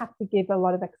they have to give a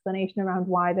lot of explanation around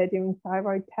why they're doing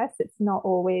thyroid tests. It's not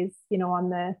always, on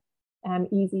the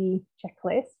easy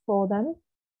checklist for them.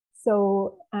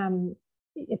 So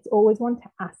it's always one to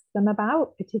ask them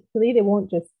about, particularly they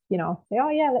won't just, say, oh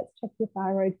yeah, let's check your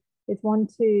thyroid. It's one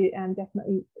to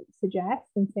definitely suggest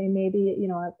and say, maybe,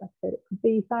 I've heard it could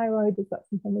be thyroid. Is that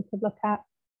something we could look at?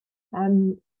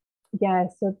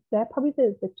 So they're probably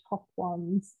the top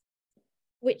ones.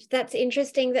 Which that's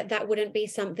interesting that wouldn't be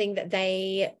something that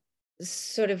they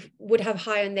sort of would have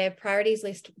high on their priorities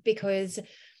list, because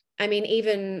I mean,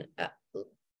 even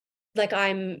like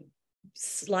I'm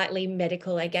slightly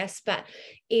medical, I guess, but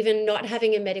even not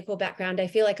having a medical background, I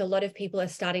feel like a lot of people are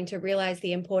starting to realize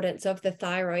the importance of the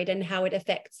thyroid and how it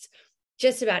affects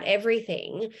just about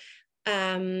everything.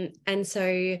 And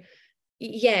so,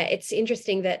 yeah, it's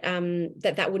interesting that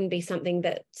that wouldn't be something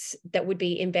that would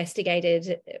be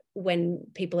investigated when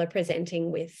people are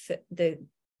presenting with the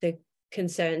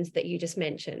concerns that you just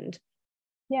mentioned.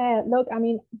 Yeah, look, I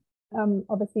mean,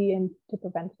 obviously into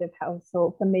preventative health.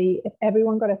 So for me, if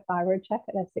everyone got a thyroid check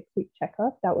at a 6-week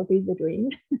checkup, that would be the dream.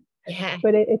 Yeah.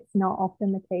 But it's not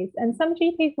often the case. And some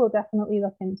GPs will definitely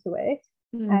look into it.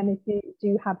 And if you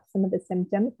do have some of the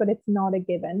symptoms, but it's not a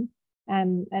given.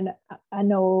 And I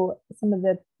know some of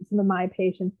my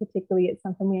patients, particularly, it's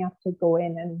something we have to go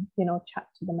in and, you know, chat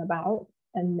to them about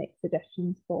and make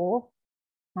suggestions for.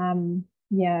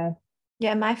 Yeah.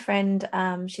 Yeah, my friend,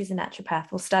 she's a naturopath,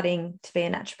 or studying to be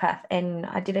a naturopath, and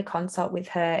I did a consult with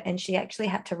her, and she actually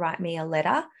had to write me a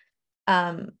letter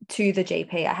to the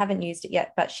GP. I haven't used it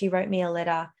yet, but she wrote me a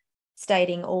letter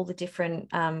stating all the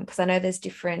different, because I know there's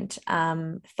different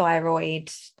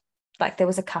thyroid, like there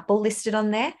was a couple listed on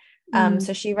there.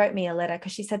 So she wrote me a letter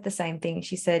because she said the same thing.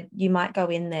 She said, you might go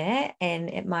in there and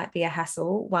it might be a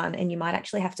hassle, one, and you might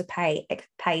actually have to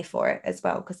pay for it as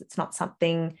well, because it's not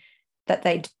something that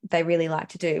they really like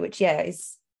to do, which, yeah,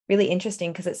 is really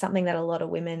interesting because it's something that a lot of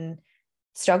women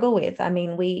struggle with. I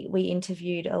mean, we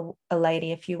interviewed a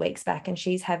lady a few weeks back, and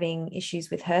she's having issues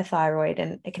with her thyroid,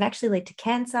 and it can actually lead to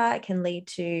cancer. It can lead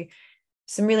to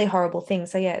some really horrible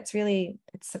things. So yeah,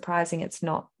 it's surprising it's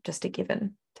not just a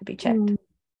given to be checked.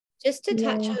 Just to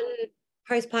touch on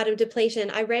postpartum depletion,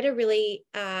 I read a really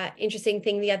interesting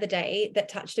thing the other day that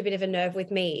touched a bit of a nerve with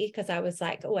me, because I was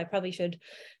like, oh, I probably should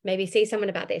maybe see someone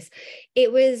about this.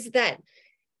 It was that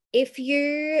if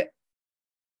you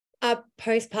are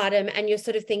postpartum and you're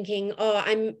sort of thinking, oh,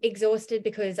 I'm exhausted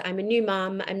because I'm a new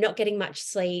mum, I'm not getting much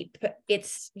sleep,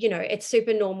 it's, you know, it's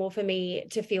super normal for me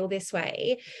to feel this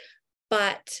way.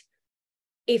 But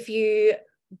if you,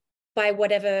 by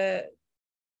whatever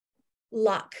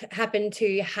luck, happen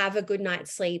to have a good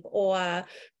night's sleep, or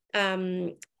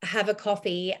have a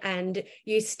coffee, and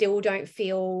you still don't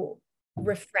feel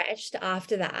refreshed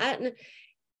after that,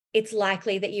 it's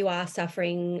likely that you are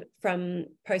suffering from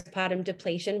postpartum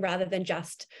depletion rather than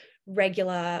just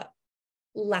regular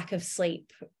lack of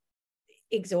sleep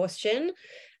exhaustion.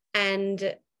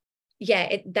 And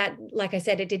yeah, that, like I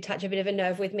said, it did touch a bit of a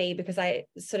nerve with me, because I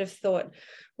sort of thought,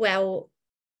 well,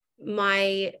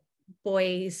 my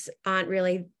boys aren't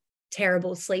really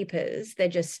terrible sleepers, they're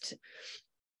just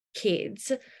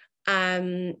kids,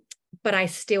 but I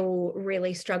still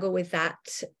really struggle with that,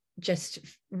 just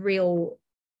real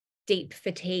deep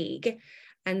fatigue.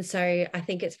 And so I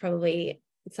think it's probably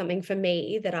something for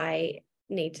me that I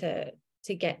need to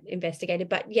get investigated.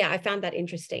 But yeah, I found that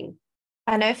interesting.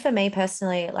 I know for me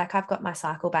personally, like I've got my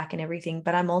cycle back and everything,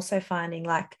 but I'm also finding,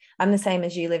 like, I'm the same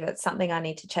as you, Liv. It's something I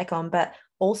need to check on, but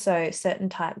also certain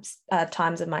times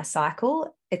of my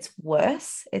cycle, it's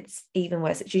worse. It's even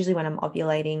worse. It's usually when I'm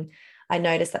ovulating. I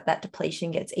notice that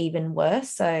depletion gets even worse.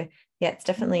 So yeah, it's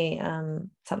definitely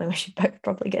something we should both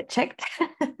probably get checked.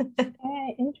 Yeah,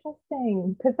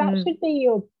 interesting. Because that should be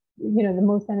your, you know, the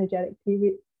most energetic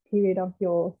period of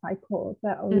your cycle,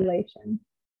 that ovulation.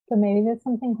 So maybe there's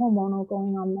something hormonal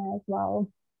going on there as well.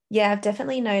 Yeah, I've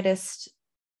definitely noticed,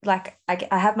 like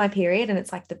I have my period and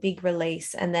it's like the big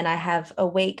release, and then I have a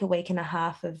week and a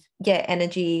half of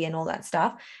energy and all that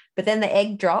stuff, but then the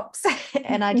egg drops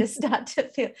and I just start to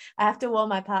feel, I have to warn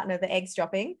my partner the egg's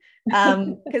dropping,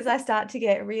 because I start to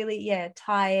get really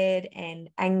tired and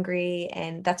angry,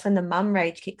 and that's when the mum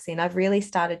rage kicks in. I've really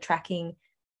started tracking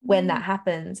when that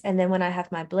happens, and then when I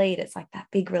have my bleed, it's like that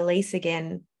big release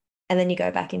again, and then you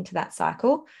go back into that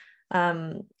cycle.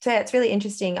 So yeah, it's really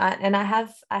interesting. I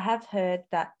have heard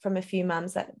that from a few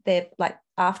mums that they're like,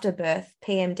 after birth,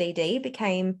 PMDD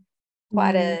became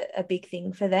quite a big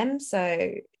thing for them.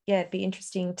 So yeah, it'd be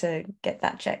interesting to get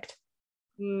that checked.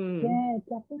 Yeah,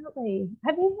 definitely.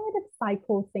 Have you heard of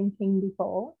cycle syncing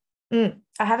before?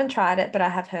 I haven't tried it, but I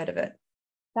have heard of it.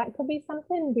 That could be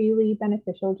something really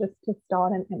beneficial just to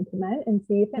start and implement and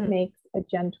see if it makes a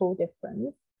gentle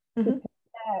difference. Because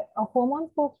our hormones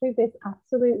go through this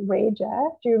absolute rager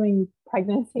during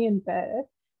pregnancy and birth.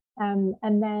 And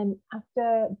then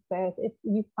after birth, if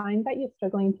you find that you're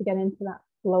struggling to get into that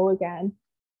flow again,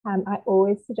 I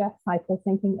always suggest cycle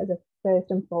syncing as a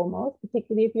first and foremost,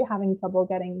 particularly if you're having trouble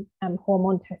getting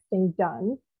hormone testing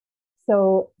done.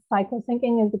 So cycle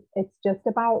syncing it's just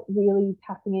about really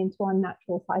tapping into our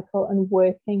natural cycle and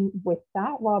working with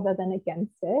that rather than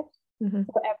against it. So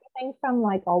everything from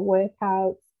like our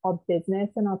workouts, our business,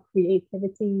 and our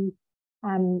creativity,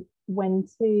 when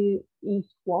to eat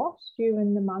what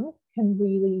during the month can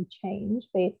really change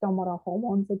based on what our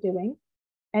hormones are doing.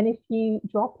 And if you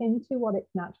drop into what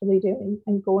it's naturally doing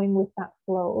and going with that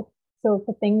flow, so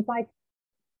for things like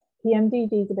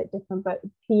PMDD is a bit different, but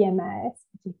PMS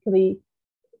particularly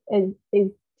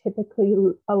is typically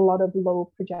a lot of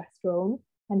low progesterone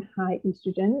and high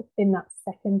estrogen in that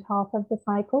second half of the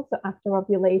cycle. So after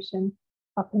ovulation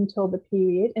up until the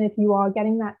period. And if you are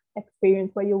getting that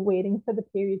experience where you're waiting for the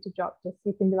period to drop just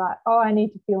so you can be like, oh, I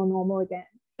need to feel normal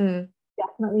again,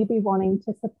 definitely be wanting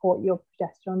to support your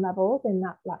progesterone levels in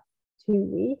that last 2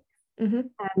 weeks,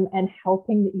 and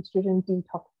helping the estrogen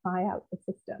detoxify out the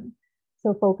system.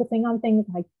 So focusing on things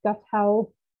like gut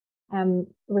health,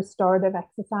 restorative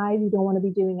exercise. You don't want to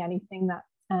be doing anything that's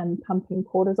pumping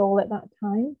cortisol at that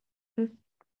time.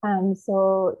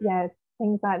 So yeah,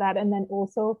 things like that. And then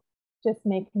also just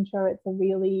making sure it's a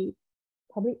really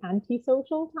probably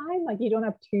anti-social time. Like you don't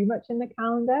have too much in the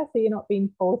calendar, so you're not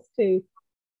being forced to,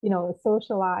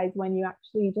 socialize when you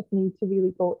actually just need to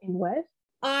really go inward.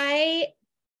 I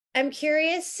am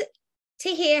curious to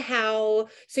hear so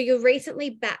you're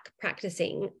recently back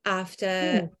practicing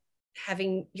after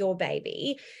having your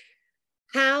baby.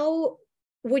 How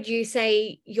would you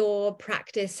say your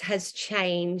practice has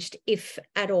changed, if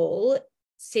at all,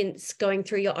 since going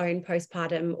through your own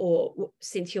postpartum or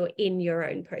since you're in your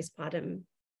own postpartum?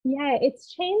 Yeah,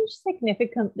 it's changed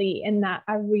significantly in that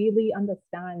I really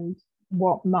understand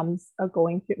what mums are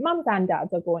going through. Mums and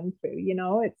dads are going through,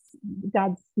 it's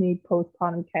dads need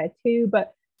postpartum care too,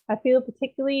 but I feel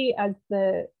particularly as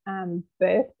the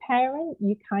birth parent,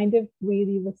 you kind of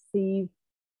really receive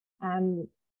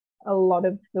a lot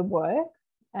of the work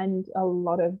and a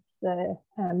lot of the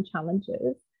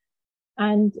challenges.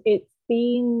 And it's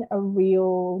been a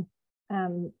real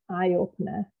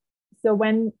eye-opener. So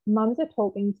when mums are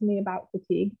talking to me about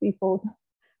fatigue before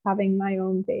having my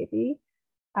own baby,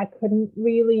 I couldn't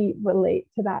really relate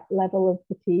to that level of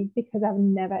fatigue because I've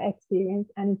never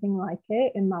experienced anything like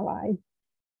it in my life.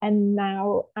 And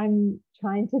now I'm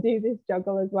trying to do this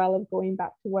juggle as well of going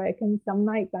back to work. And some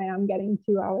nights I am getting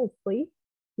 2 hours sleep,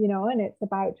 and it's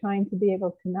about trying to be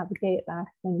able to navigate that.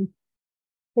 And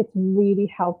it's really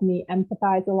helped me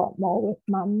empathize a lot more with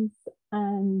mums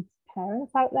and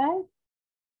parents out there.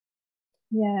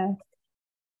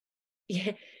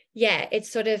 Yeah, it's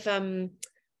sort of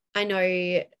I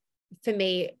know for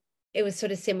me it was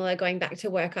sort of similar going back to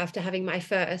work after having my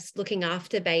first, looking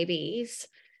after babies,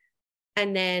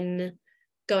 and then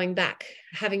going back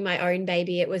having my own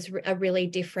baby. It was a really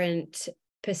different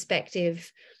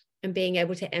perspective, and being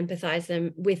able to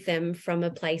empathize with them from a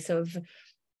place of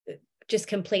just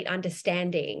complete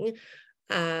understanding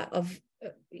of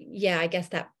I guess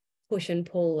that push and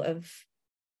pull of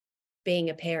being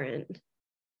a parent.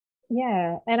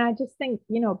 Yeah. And I just think,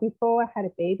 before I had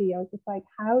a baby, I was just like,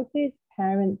 how did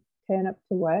parents turn up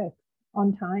to work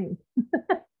on time?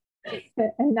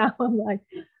 And now I'm like,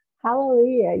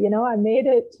 hallelujah, I made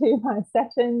it to my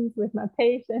sessions with my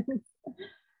patients.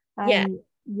 It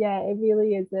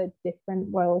really is a different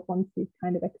world once you've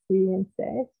kind of experienced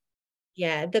it.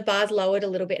 Yeah, the bar's lowered a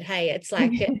little bit. Hey, it's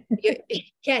like,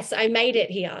 yes, I made it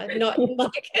here. Not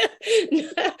like,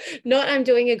 not I'm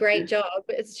doing a great job.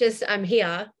 It's just I'm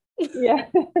here. Yeah.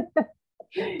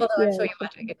 Although I'm sure you are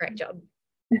doing a great job.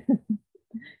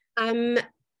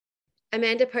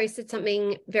 Amanda posted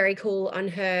something very cool on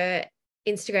her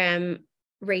Instagram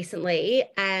recently,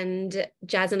 and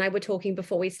Jazz and I were talking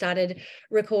before we started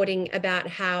recording about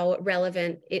how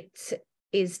relevant it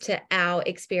is to our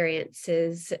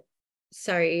experiences.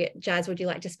 So Jazz, would you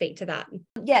like to speak to that?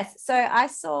 Yes. So I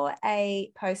saw a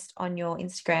post on your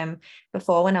Instagram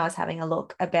before when I was having a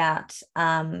look about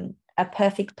a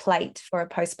perfect plate for a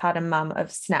postpartum mum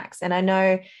of snacks. And I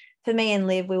know for me and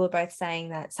Liv, we were both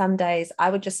saying that some days I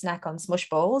would just snack on smush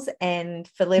balls, and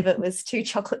for Liv it was 2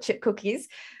 chocolate chip cookies.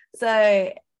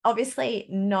 So obviously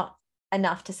not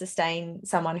enough to sustain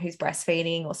someone who's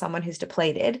breastfeeding or someone who's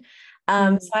depleted.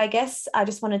 So I guess I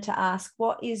just wanted to ask,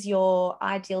 what is your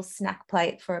ideal snack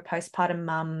plate for a postpartum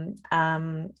mum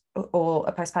or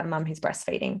a postpartum mum who's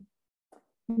breastfeeding?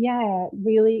 Yeah,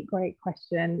 really great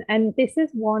question. And this is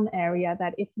one area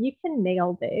that if you can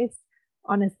nail this,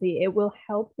 honestly, it will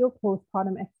help your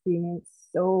postpartum experience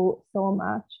so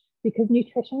much, because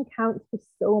nutrition counts for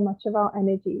so much of our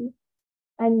energy.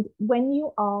 And when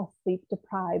you are sleep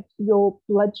deprived, your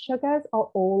blood sugars are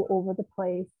all over the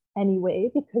place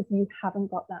anyway, because you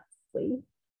haven't got that sleep.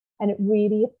 And it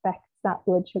really affects that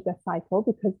blood sugar cycle,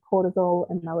 because cortisol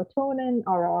and melatonin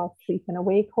are our sleep and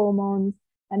awake hormones.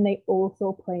 And they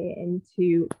also play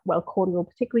into, cortisol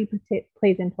particularly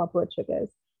plays into our blood sugars.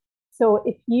 So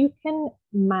if you can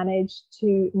manage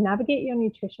to navigate your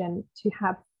nutrition to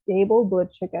have stable blood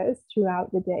sugars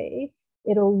throughout the day,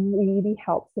 it'll really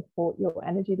help support your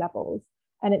energy levels.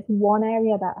 And it's one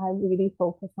area that I really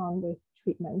focus on with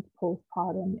treatment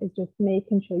postpartum, is just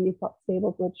making sure you've got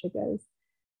stable blood sugars.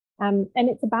 And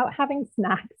it's about having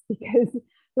snacks, because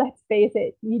let's face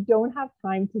it, you don't have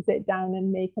time to sit down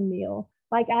and make a meal.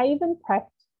 Like, I even prepped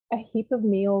a heap of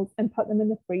meals and put them in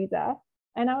the freezer.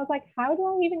 And I was like, how do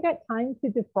I even get time to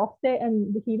defrost it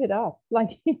and heat it up? Like,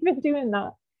 even doing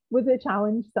that was a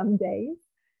challenge some days.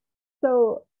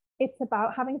 So it's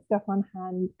about having stuff on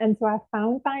hand. And so I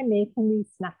found by making these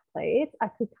snack plates, I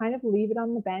could kind of leave it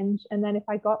on the bench. And then if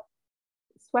I got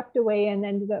swept away and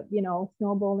ended up,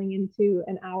 snowballing into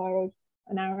an hour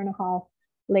and a half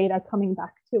later coming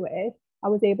back to it, I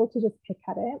was able to just pick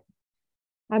at it.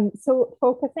 So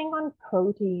focusing on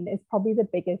protein is probably the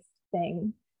biggest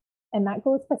thing. And that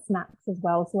goes for snacks as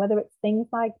well. So whether it's things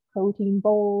like protein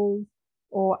bowls,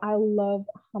 or I love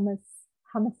hummus.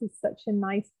 Hummus is such a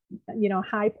nice,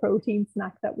 high protein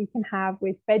snack that we can have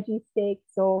with veggie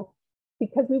sticks. Or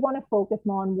because we want to focus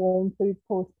more on warm foods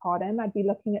postpartum, I'd be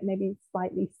looking at maybe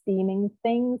slightly steaming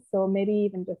things. So maybe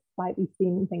even just slightly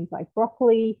steaming things like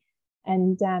broccoli,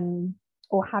 and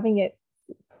or having it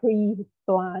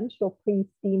pre-blanched or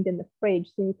pre-steamed in the fridge,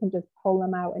 so you can just pull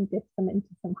them out and dip them into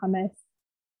some hummus.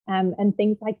 And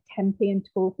things like tempeh and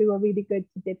tofu are really good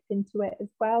to dip into it as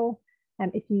well.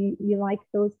 If you like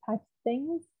those types of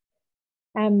things.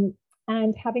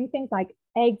 And having things like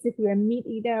eggs, if you're a meat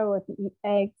eater, or if you eat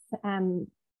eggs,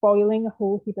 boiling a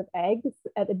whole heap of eggs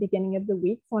at the beginning of the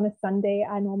week. So on a Sunday,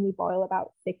 I normally boil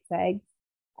about 6 eggs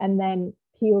and then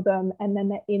peel them, and then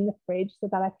they're in the fridge so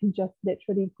that I can just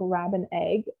literally grab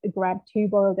 2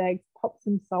 boiled eggs, pop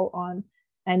some salt on,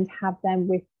 and have them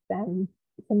with some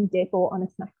dip or on a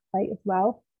snack plate as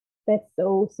well. They're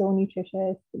so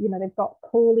nutritious. They've got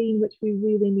choline, which we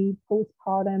really need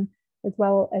postpartum, as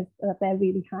well as they're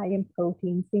really high in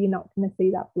protein, so you're not going to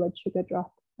see that blood sugar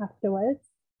drop afterwards.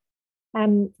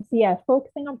 So yeah,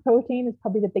 focusing on protein is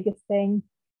probably the biggest thing.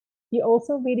 You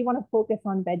also really want to focus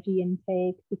on veggie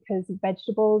intake, because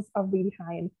vegetables are really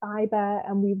high in fiber,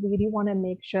 and we really want to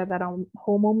make sure that our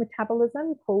hormone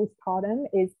metabolism postpartum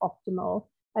is optimal.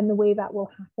 And the way that will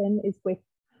happen is with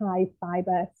high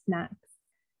fiber snacks.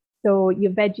 So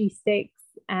your veggie sticks,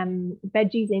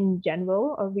 veggies in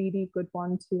general are a really good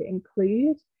one to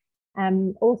include.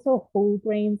 Also, whole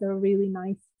grains are a really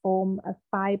nice form of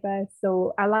fiber.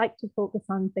 So I like to focus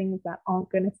on things that aren't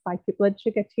going to spike your blood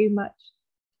sugar too much.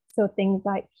 So things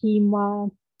like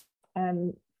quinoa,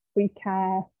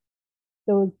 focaccia,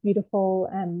 those beautiful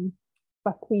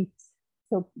buckwheat.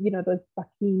 So, those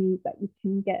zucchinis that you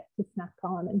can get to snack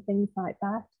on and things like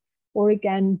that. Or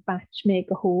again, batch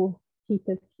make a whole heap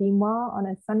of quinoa on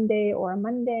a Sunday or a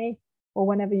Monday, or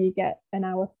whenever you get an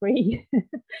hour free.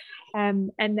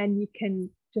 And then you can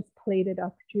just plate it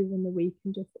up during the week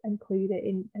and just include it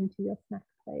into your snack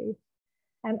plate.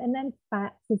 And then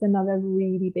fats is another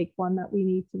really big one that we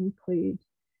need to include.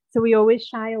 So we always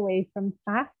shy away from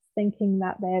fats, thinking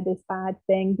that they're this bad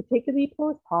thing, particularly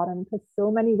postpartum, because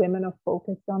so many women are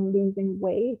focused on losing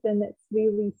weight. And it's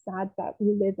really sad that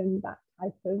we live in that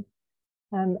type of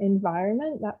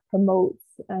environment that promotes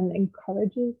and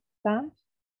encourages that.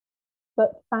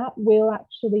 But fat will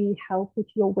actually help with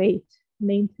your weight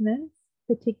maintenance,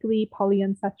 particularly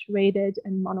polyunsaturated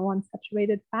and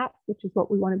monounsaturated fats, which is what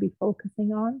we want to be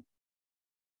focusing on.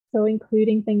 So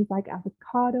including things like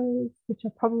avocados, which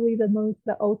are probably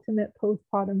the ultimate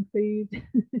postpartum food.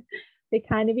 They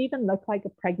kind of even look like a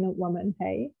pregnant woman,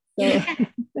 hey? So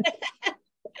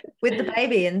with the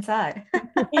baby inside.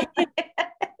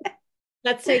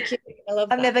 That's so cute. I love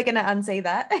that. I'm never going to unsee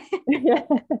that.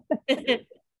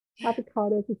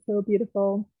 Avocados are so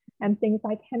beautiful. And things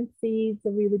like hemp seeds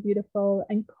are really beautiful.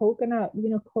 And coconut,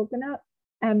 coconut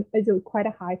is quite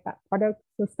a high fat product.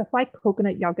 So stuff like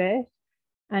coconut yogurt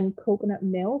and coconut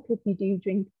milk, if you do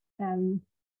drink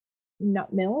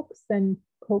nut milks, then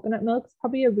coconut milk is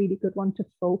probably a really good one to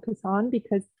focus on,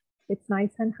 because it's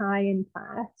nice and high in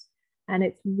fat, and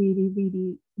it's really,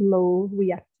 really low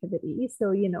reactivity.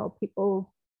 So,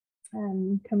 people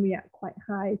can react quite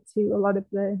high to a lot of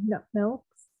the nut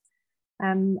milks,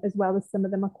 as well as some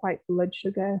of them are quite blood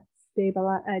sugar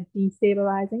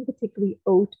destabilizing, particularly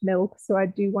oat milk. So I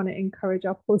do want to encourage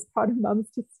our postpartum mums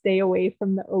to stay away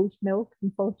from the oat milk,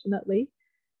 unfortunately.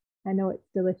 I know it's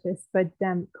delicious, but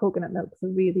coconut milk is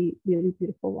a really, really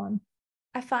beautiful one.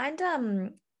 I find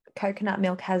coconut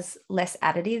milk has less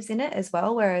additives in it as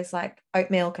well, whereas like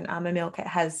oat milk and almond milk, it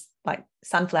has like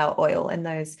sunflower oil and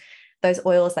those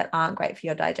oils that aren't great for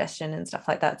your digestion and stuff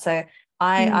like that. So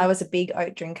I was a big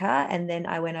oat drinker, and then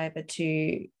I went over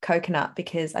to coconut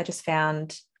because I just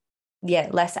found,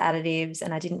 less additives,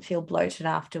 and I didn't feel bloated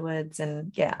afterwards.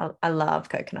 And I love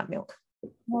coconut milk.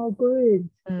 Oh, good.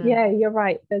 Yeah, you're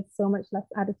right. There's so much less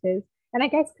additives. And I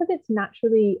guess because it's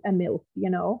naturally a milk,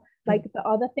 like the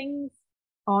other things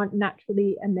aren't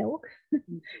naturally a milk.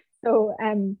 So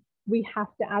we have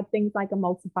to add things like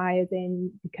emulsifiers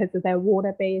in because of their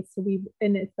water base. So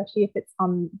and especially if it's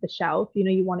on the shelf,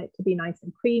 you want it to be nice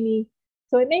and creamy.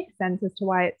 So it makes sense as to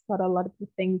why it's got a lot of the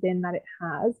things in that it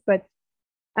has. But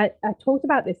I talked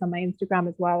about this on my Instagram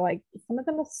as well. Like some of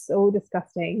them are so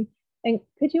disgusting. And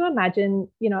could you imagine,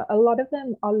 a lot of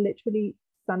them are literally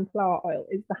sunflower oil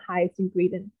is the highest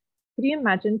ingredient. Could you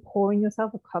imagine pouring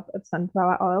yourself a cup of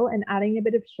sunflower oil and adding a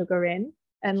bit of sugar in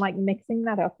and like mixing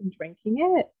that up and drinking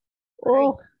it?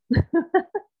 Oh,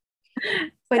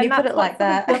 when you put it like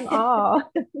that.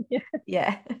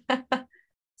 Yeah.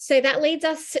 So that leads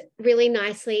us really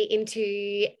nicely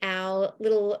into our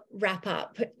little wrap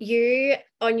up. You,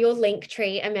 on your link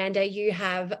tree, Amanda, you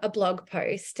have a blog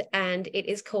post and it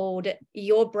is called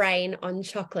Your Brain on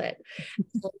Chocolate.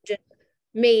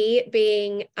 Me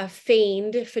being a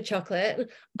fiend for chocolate,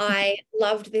 I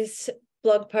loved this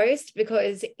blog post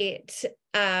because it,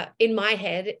 in my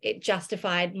head, it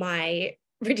justified my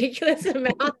ridiculous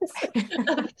amounts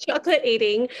of chocolate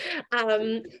eating.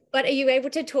 But are you able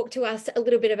to talk to us a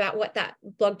little bit about what that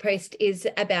blog post is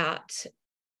about?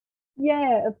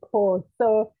 Yeah, of course.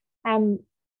 So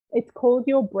it's called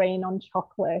Your Brain on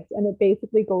Chocolate, and it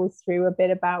basically goes through a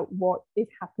bit about what is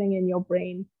happening in your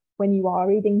brain when you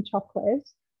are eating chocolate.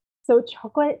 So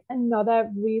chocolate,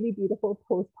 another really beautiful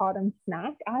postpartum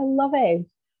snack. I love it,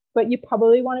 but you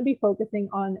probably want to be focusing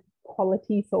on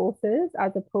quality sources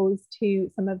as opposed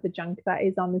to some of the junk that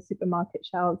is on the supermarket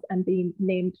shelves and being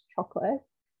named chocolate.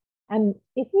 And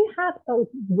if you have a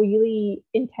really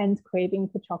intense craving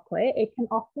for chocolate, it can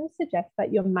often suggest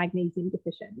that you're magnesium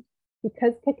deficient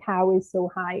because cacao is so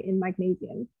high in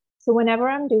magnesium. So whenever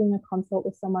I'm doing a consult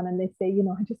with someone and they say,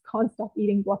 I just can't stop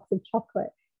eating blocks of chocolate,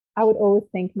 I would always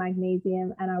think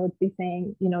magnesium, and I would be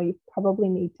saying, you probably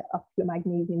need to up your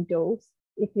magnesium dose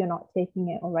if you're not taking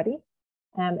it already.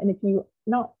 And if you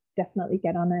not, definitely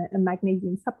get on a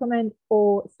magnesium supplement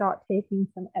or start taking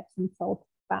some Epsom salt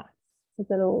baths. It's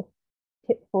a little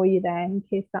tip for you there in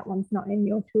case that one's not in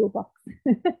your toolbox.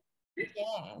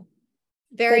 Yeah,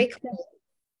 very cool.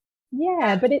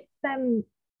 Yeah, but it's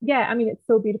it's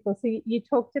so beautiful. So you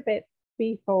talked a bit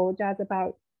before, Jazz,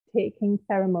 about taking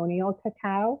ceremonial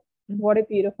cacao. What a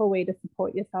beautiful way to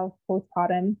support yourself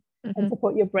postpartum and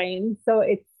support your brain. So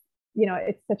it's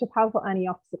such a powerful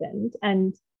antioxidant.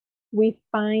 And we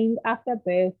find after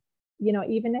birth,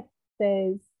 even if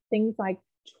there's things like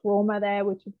trauma there,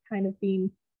 which have kind of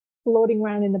been floating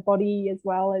around in the body, as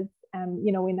well as,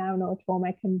 we now know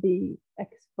trauma can be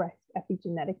expressed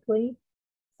epigenetically.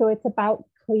 So it's about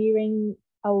clearing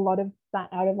a lot of that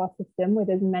out of our system with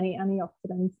as many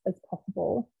antioxidants as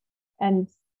possible. And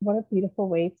what a beautiful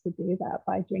way to do that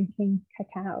by drinking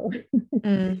cacao.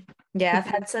 Yeah,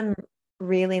 I've had some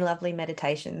really lovely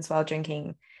meditations while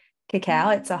drinking cacao.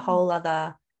 It's a whole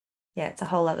other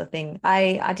thing.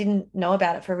 I didn't know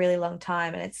about it for a really long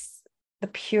time, and it's the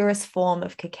purest form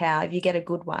of cacao. If you get a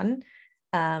good one,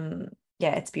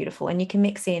 it's beautiful. And you can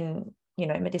mix in,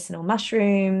 medicinal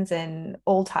mushrooms and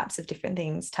all types of different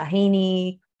things,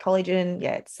 tahini, collagen.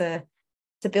 Yeah, it's a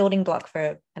building block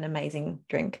for an amazing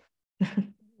drink.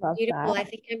 Beautiful. I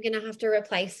think I'm going to have to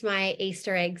replace my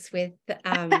Easter eggs with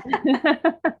that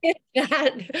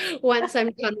once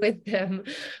I'm done with them.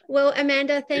 Well,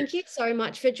 Amanda, thank you so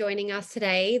much for joining us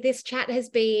today. This chat has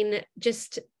been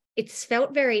it's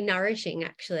felt very nourishing,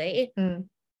 actually.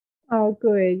 Oh,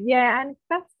 good. Yeah, and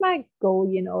that's my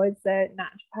goal, as a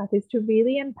naturopath, is to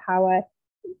really empower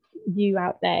you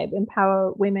out there,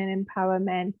 empower women, empower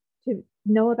men to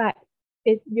know that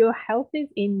your health is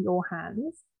in your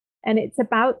hands. And it's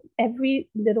about every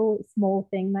little small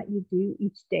thing that you do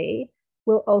each day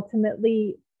will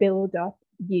ultimately build up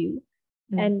you.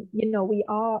 And, we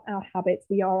are our habits,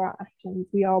 we are our actions,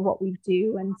 we are what we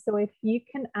do. And so if you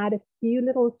can add a few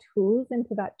little tools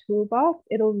into that toolbox,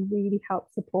 it'll really help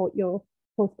support your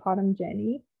postpartum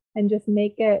journey and just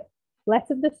make it less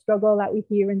of the struggle that we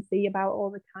hear and see about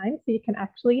all the time. So you can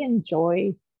actually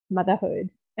enjoy motherhood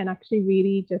and actually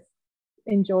really just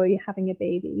enjoy having a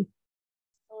baby.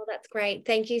 Oh, that's great.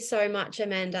 Thank you so much,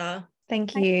 Amanda.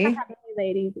 Thanks for having me,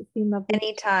 ladies. It's been lovely.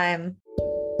 Anytime.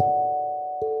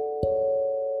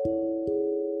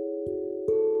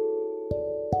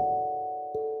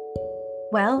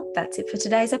 Well, that's it for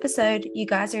today's episode. You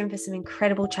guys are in for some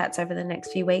incredible chats over the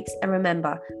next few weeks. And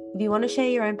remember, If you want to share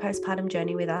your own postpartum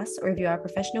journey with us, or if you are a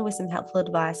professional with some helpful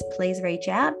advice, please reach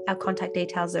out. Our contact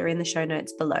details are in the show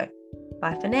notes below.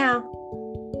 Bye for now.